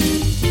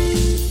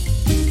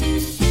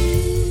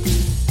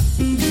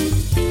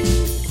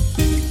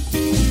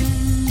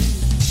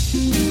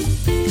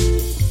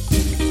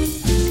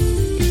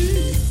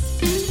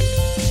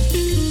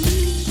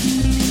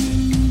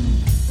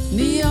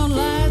 Neon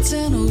lights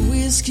and a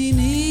whiskey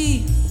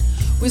neat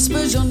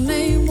whispers your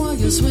name while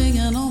you're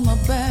swinging on the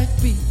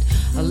backbeat.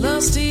 A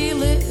lusty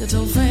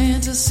little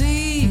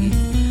fantasy,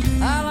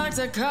 I like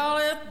to call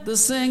it the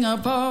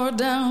Singapore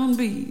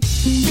Downbeat.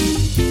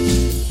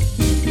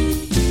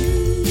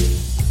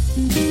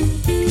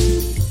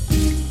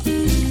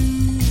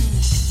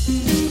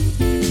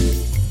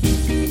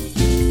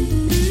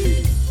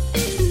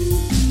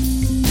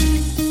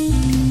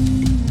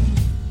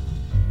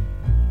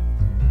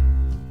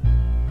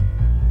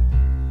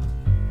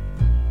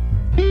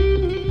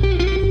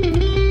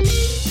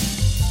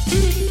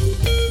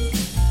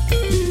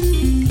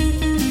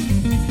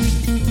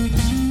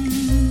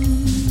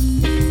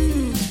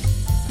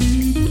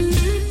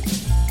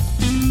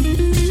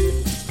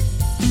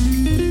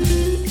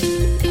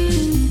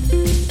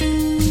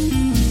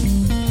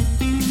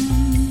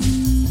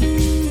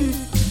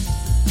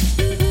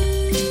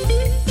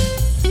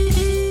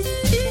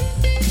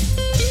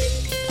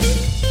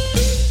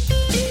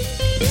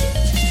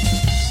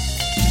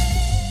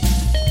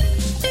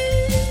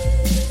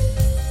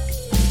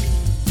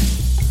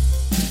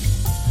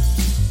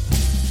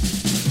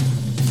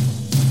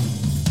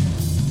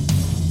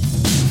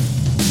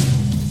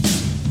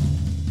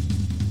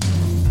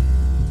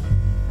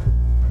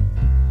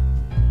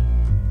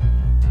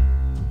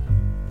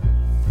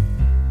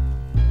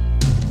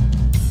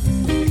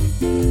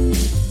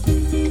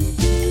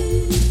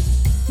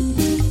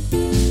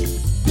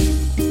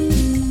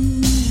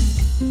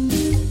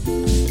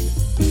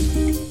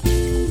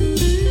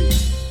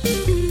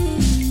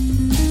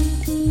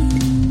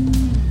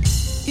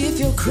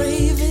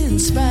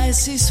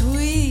 Spicy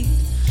sweet,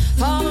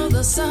 follow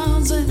the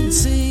sounds and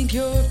sink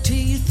your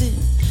teeth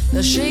in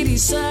the shady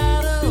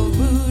side of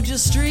Bougie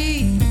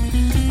Street.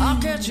 I'll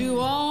catch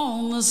you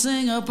on the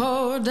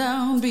Singapore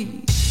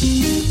Downbeat.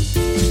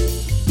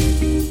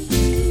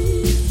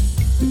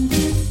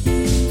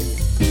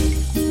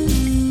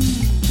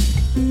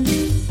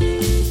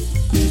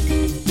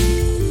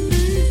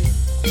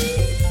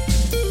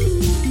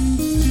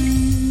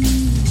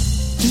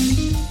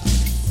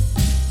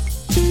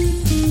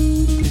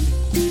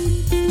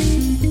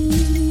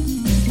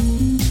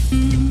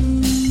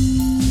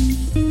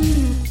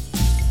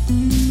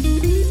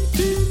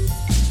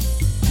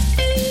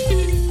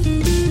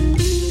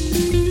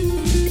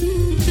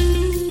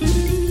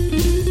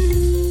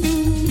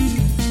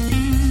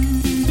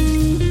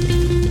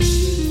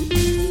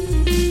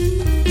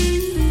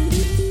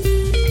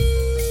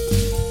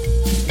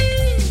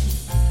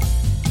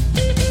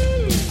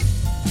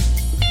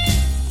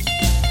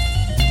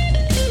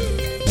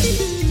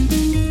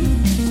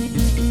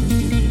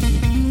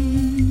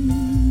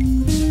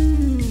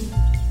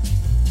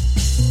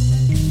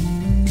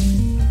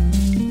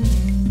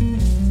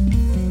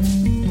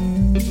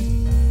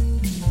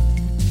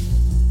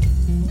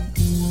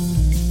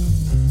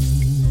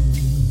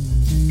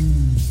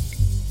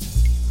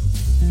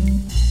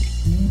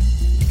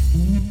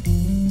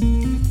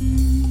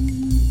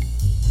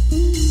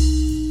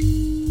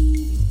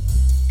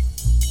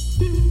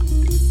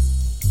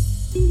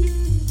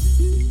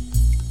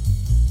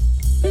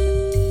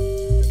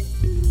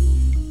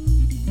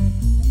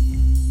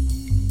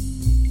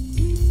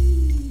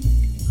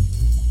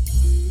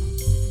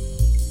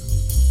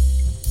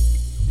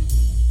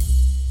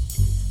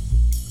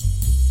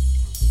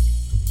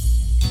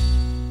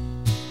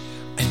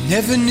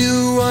 Never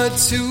knew what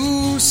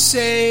to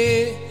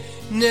say,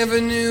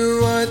 never knew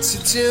what to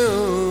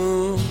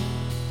do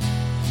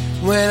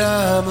when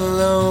I'm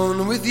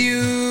alone with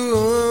you.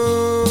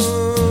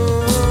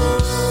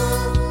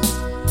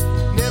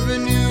 Never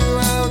knew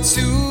how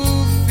to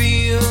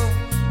feel,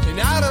 and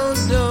I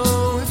don't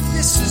know if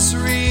this is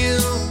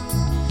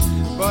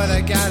real, but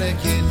I gotta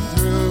get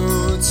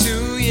through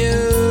to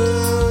you.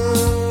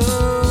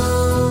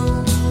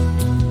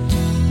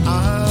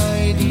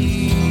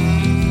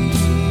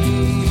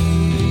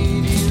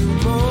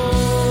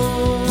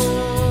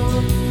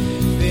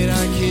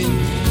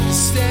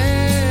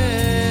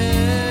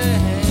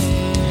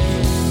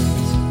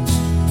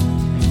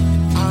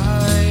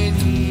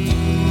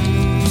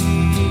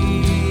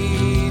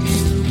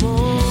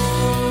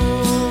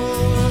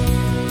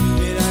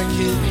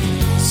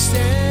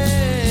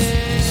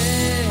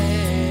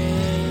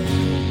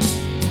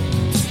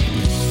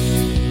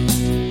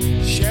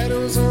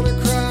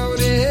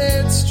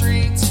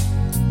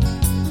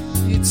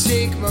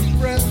 take my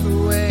breath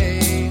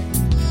away.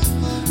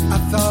 I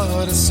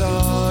thought I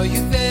saw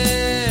you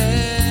there.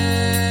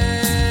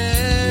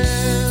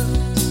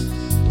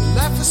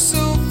 Life is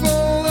so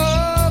full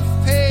of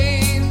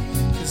pain,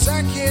 'cause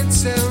I can't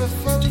tell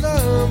if our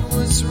love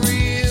was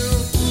real,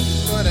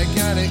 but I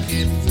gotta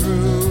get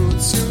through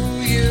to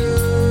you.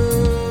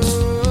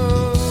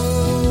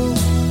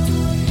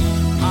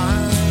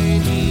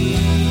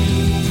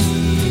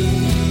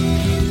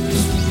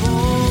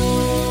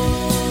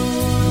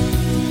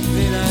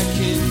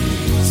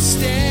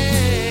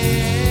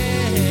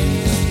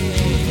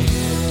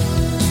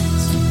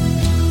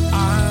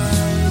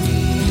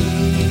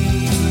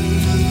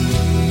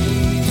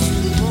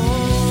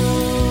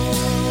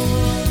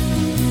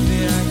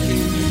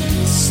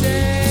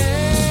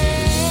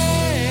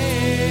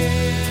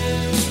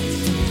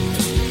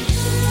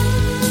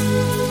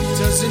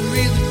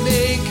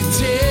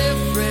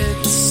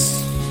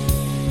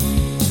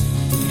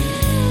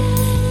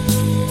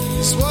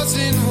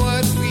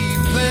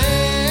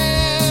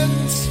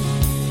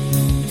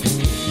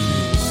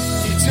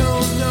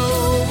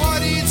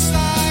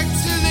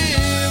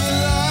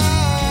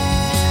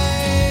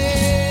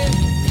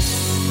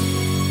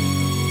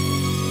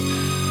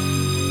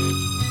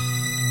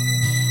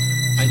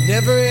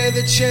 Never had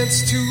the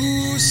chance to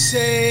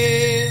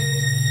say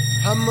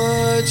how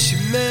much you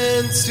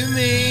meant to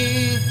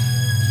me.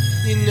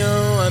 You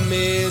know I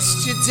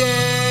missed you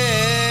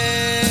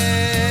dead.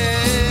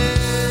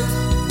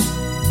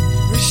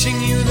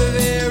 Wishing you the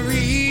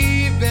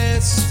very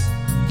best.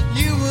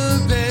 You were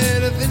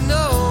better than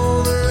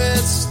all the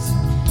rest.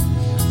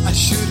 I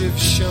should have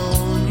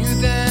shown you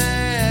that.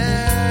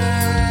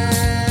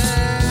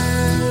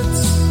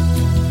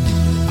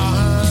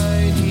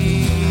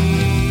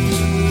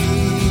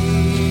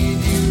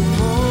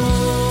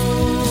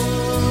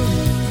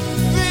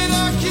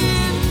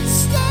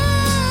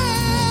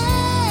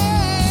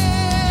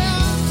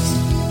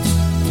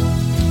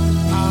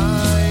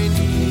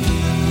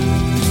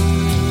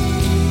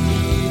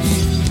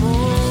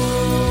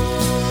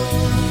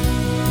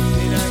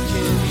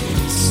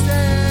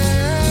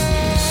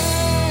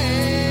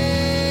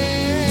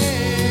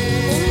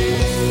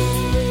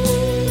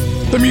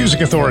 The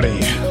Music Authority.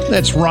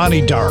 That's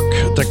Ronnie Dark.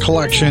 The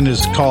collection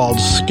is called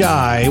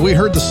Sky. We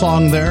heard the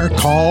song there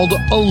called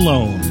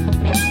Alone.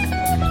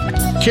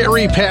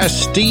 Carrie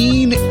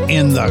Pastine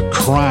in the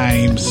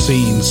Crime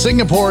Scene.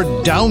 Singapore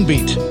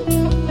Downbeat.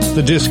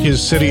 The disc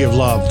is City of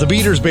Love. The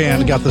Beaters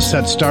Band got the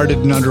set started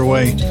and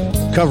underway,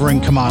 covering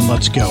Come On,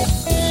 Let's Go.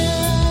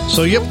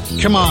 So, yep,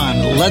 Come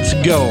On, Let's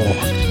Go.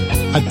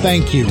 I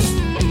thank you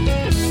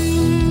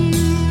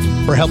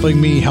for helping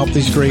me help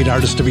these great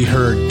artists to be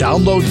heard.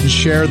 Download and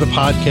share the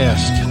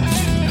podcast.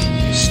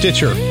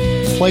 Stitcher,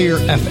 Player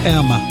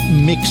FM,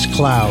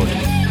 Mixcloud,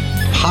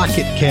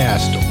 Pocket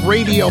Cast,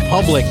 Radio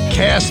Public,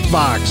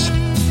 Castbox,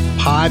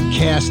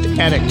 Podcast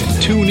Addict,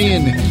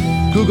 TuneIn,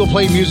 Google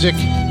Play Music,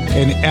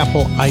 and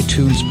Apple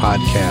iTunes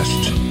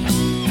Podcast.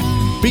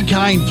 Be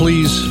kind,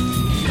 please.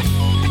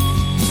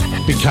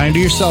 Be kind to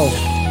yourself,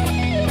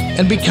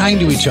 and be kind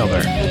to each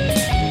other.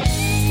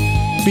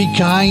 Be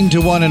kind to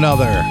one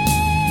another.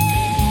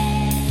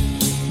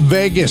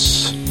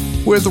 Vegas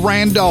with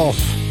Randolph.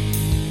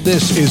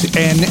 This is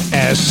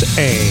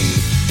NSA.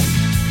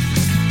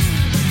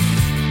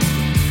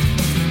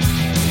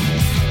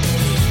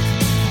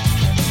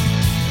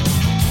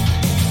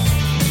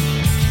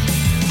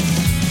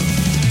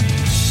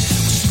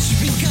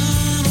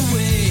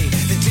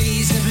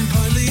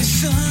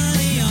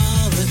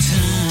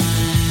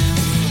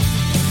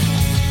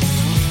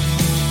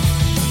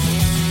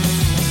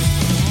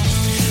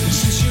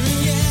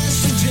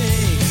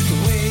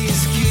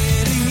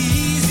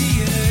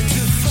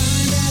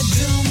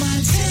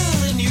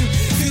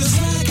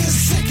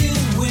 Second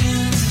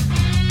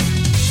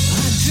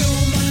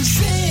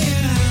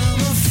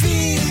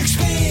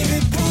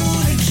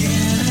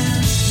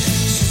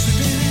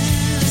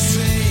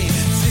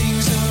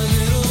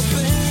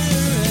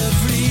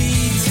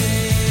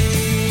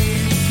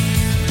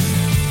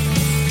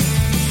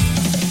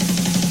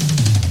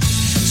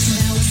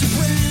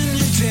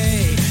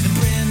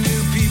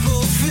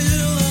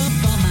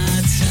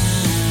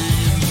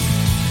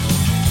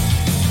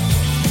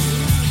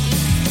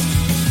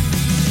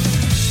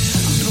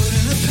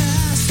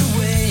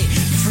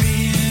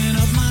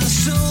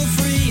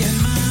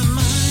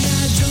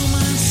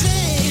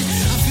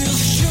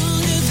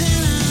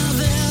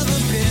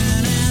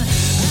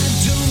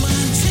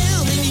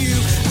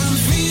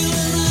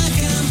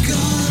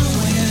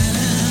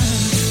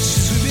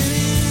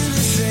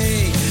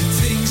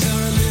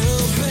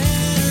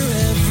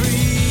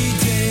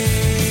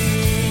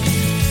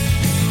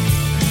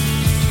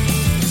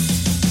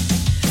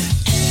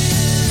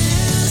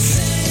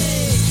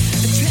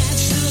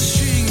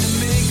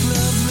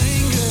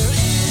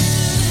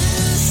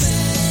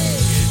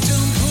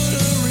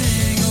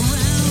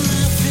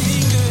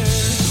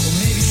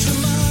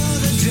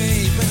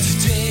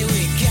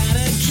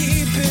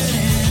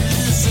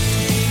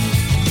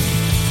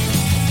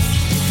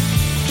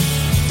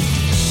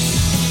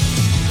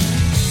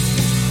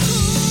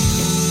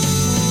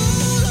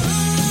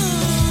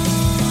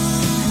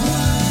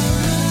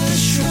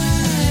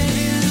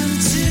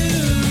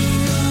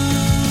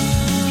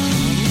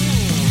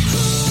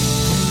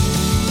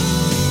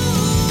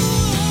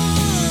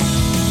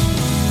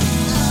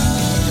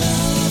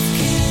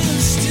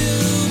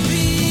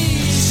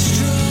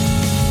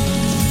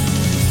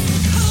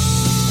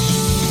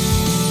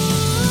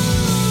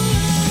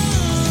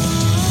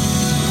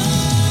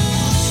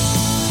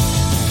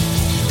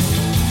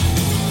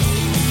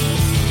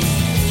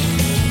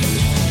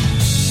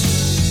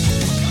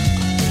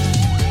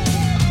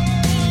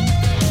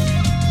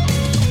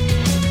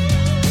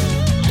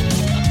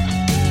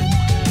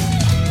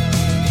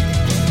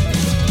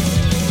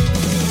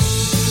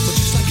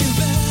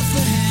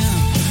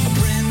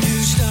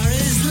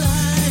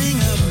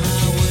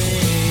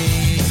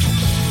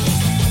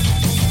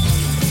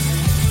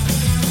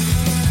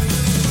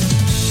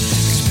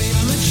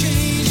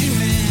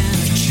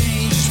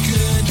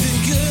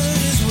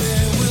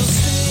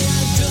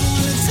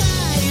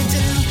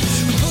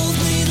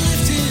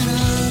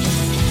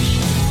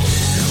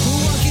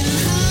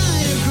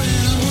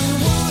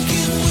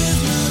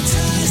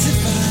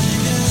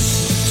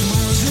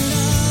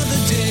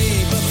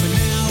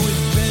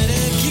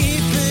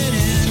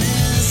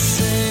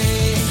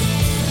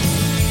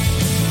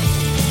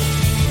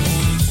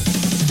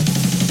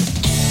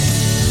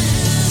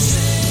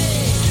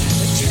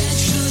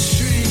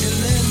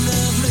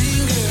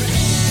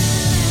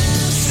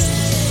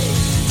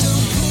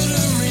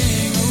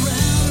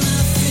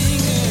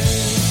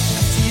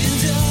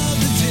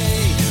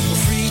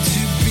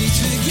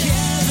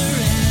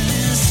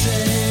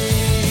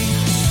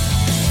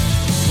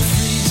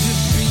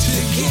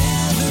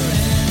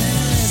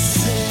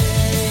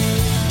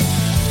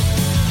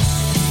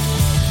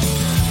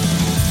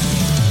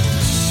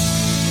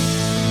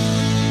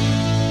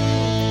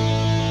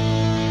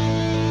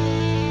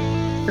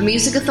The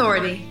Music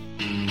Authority.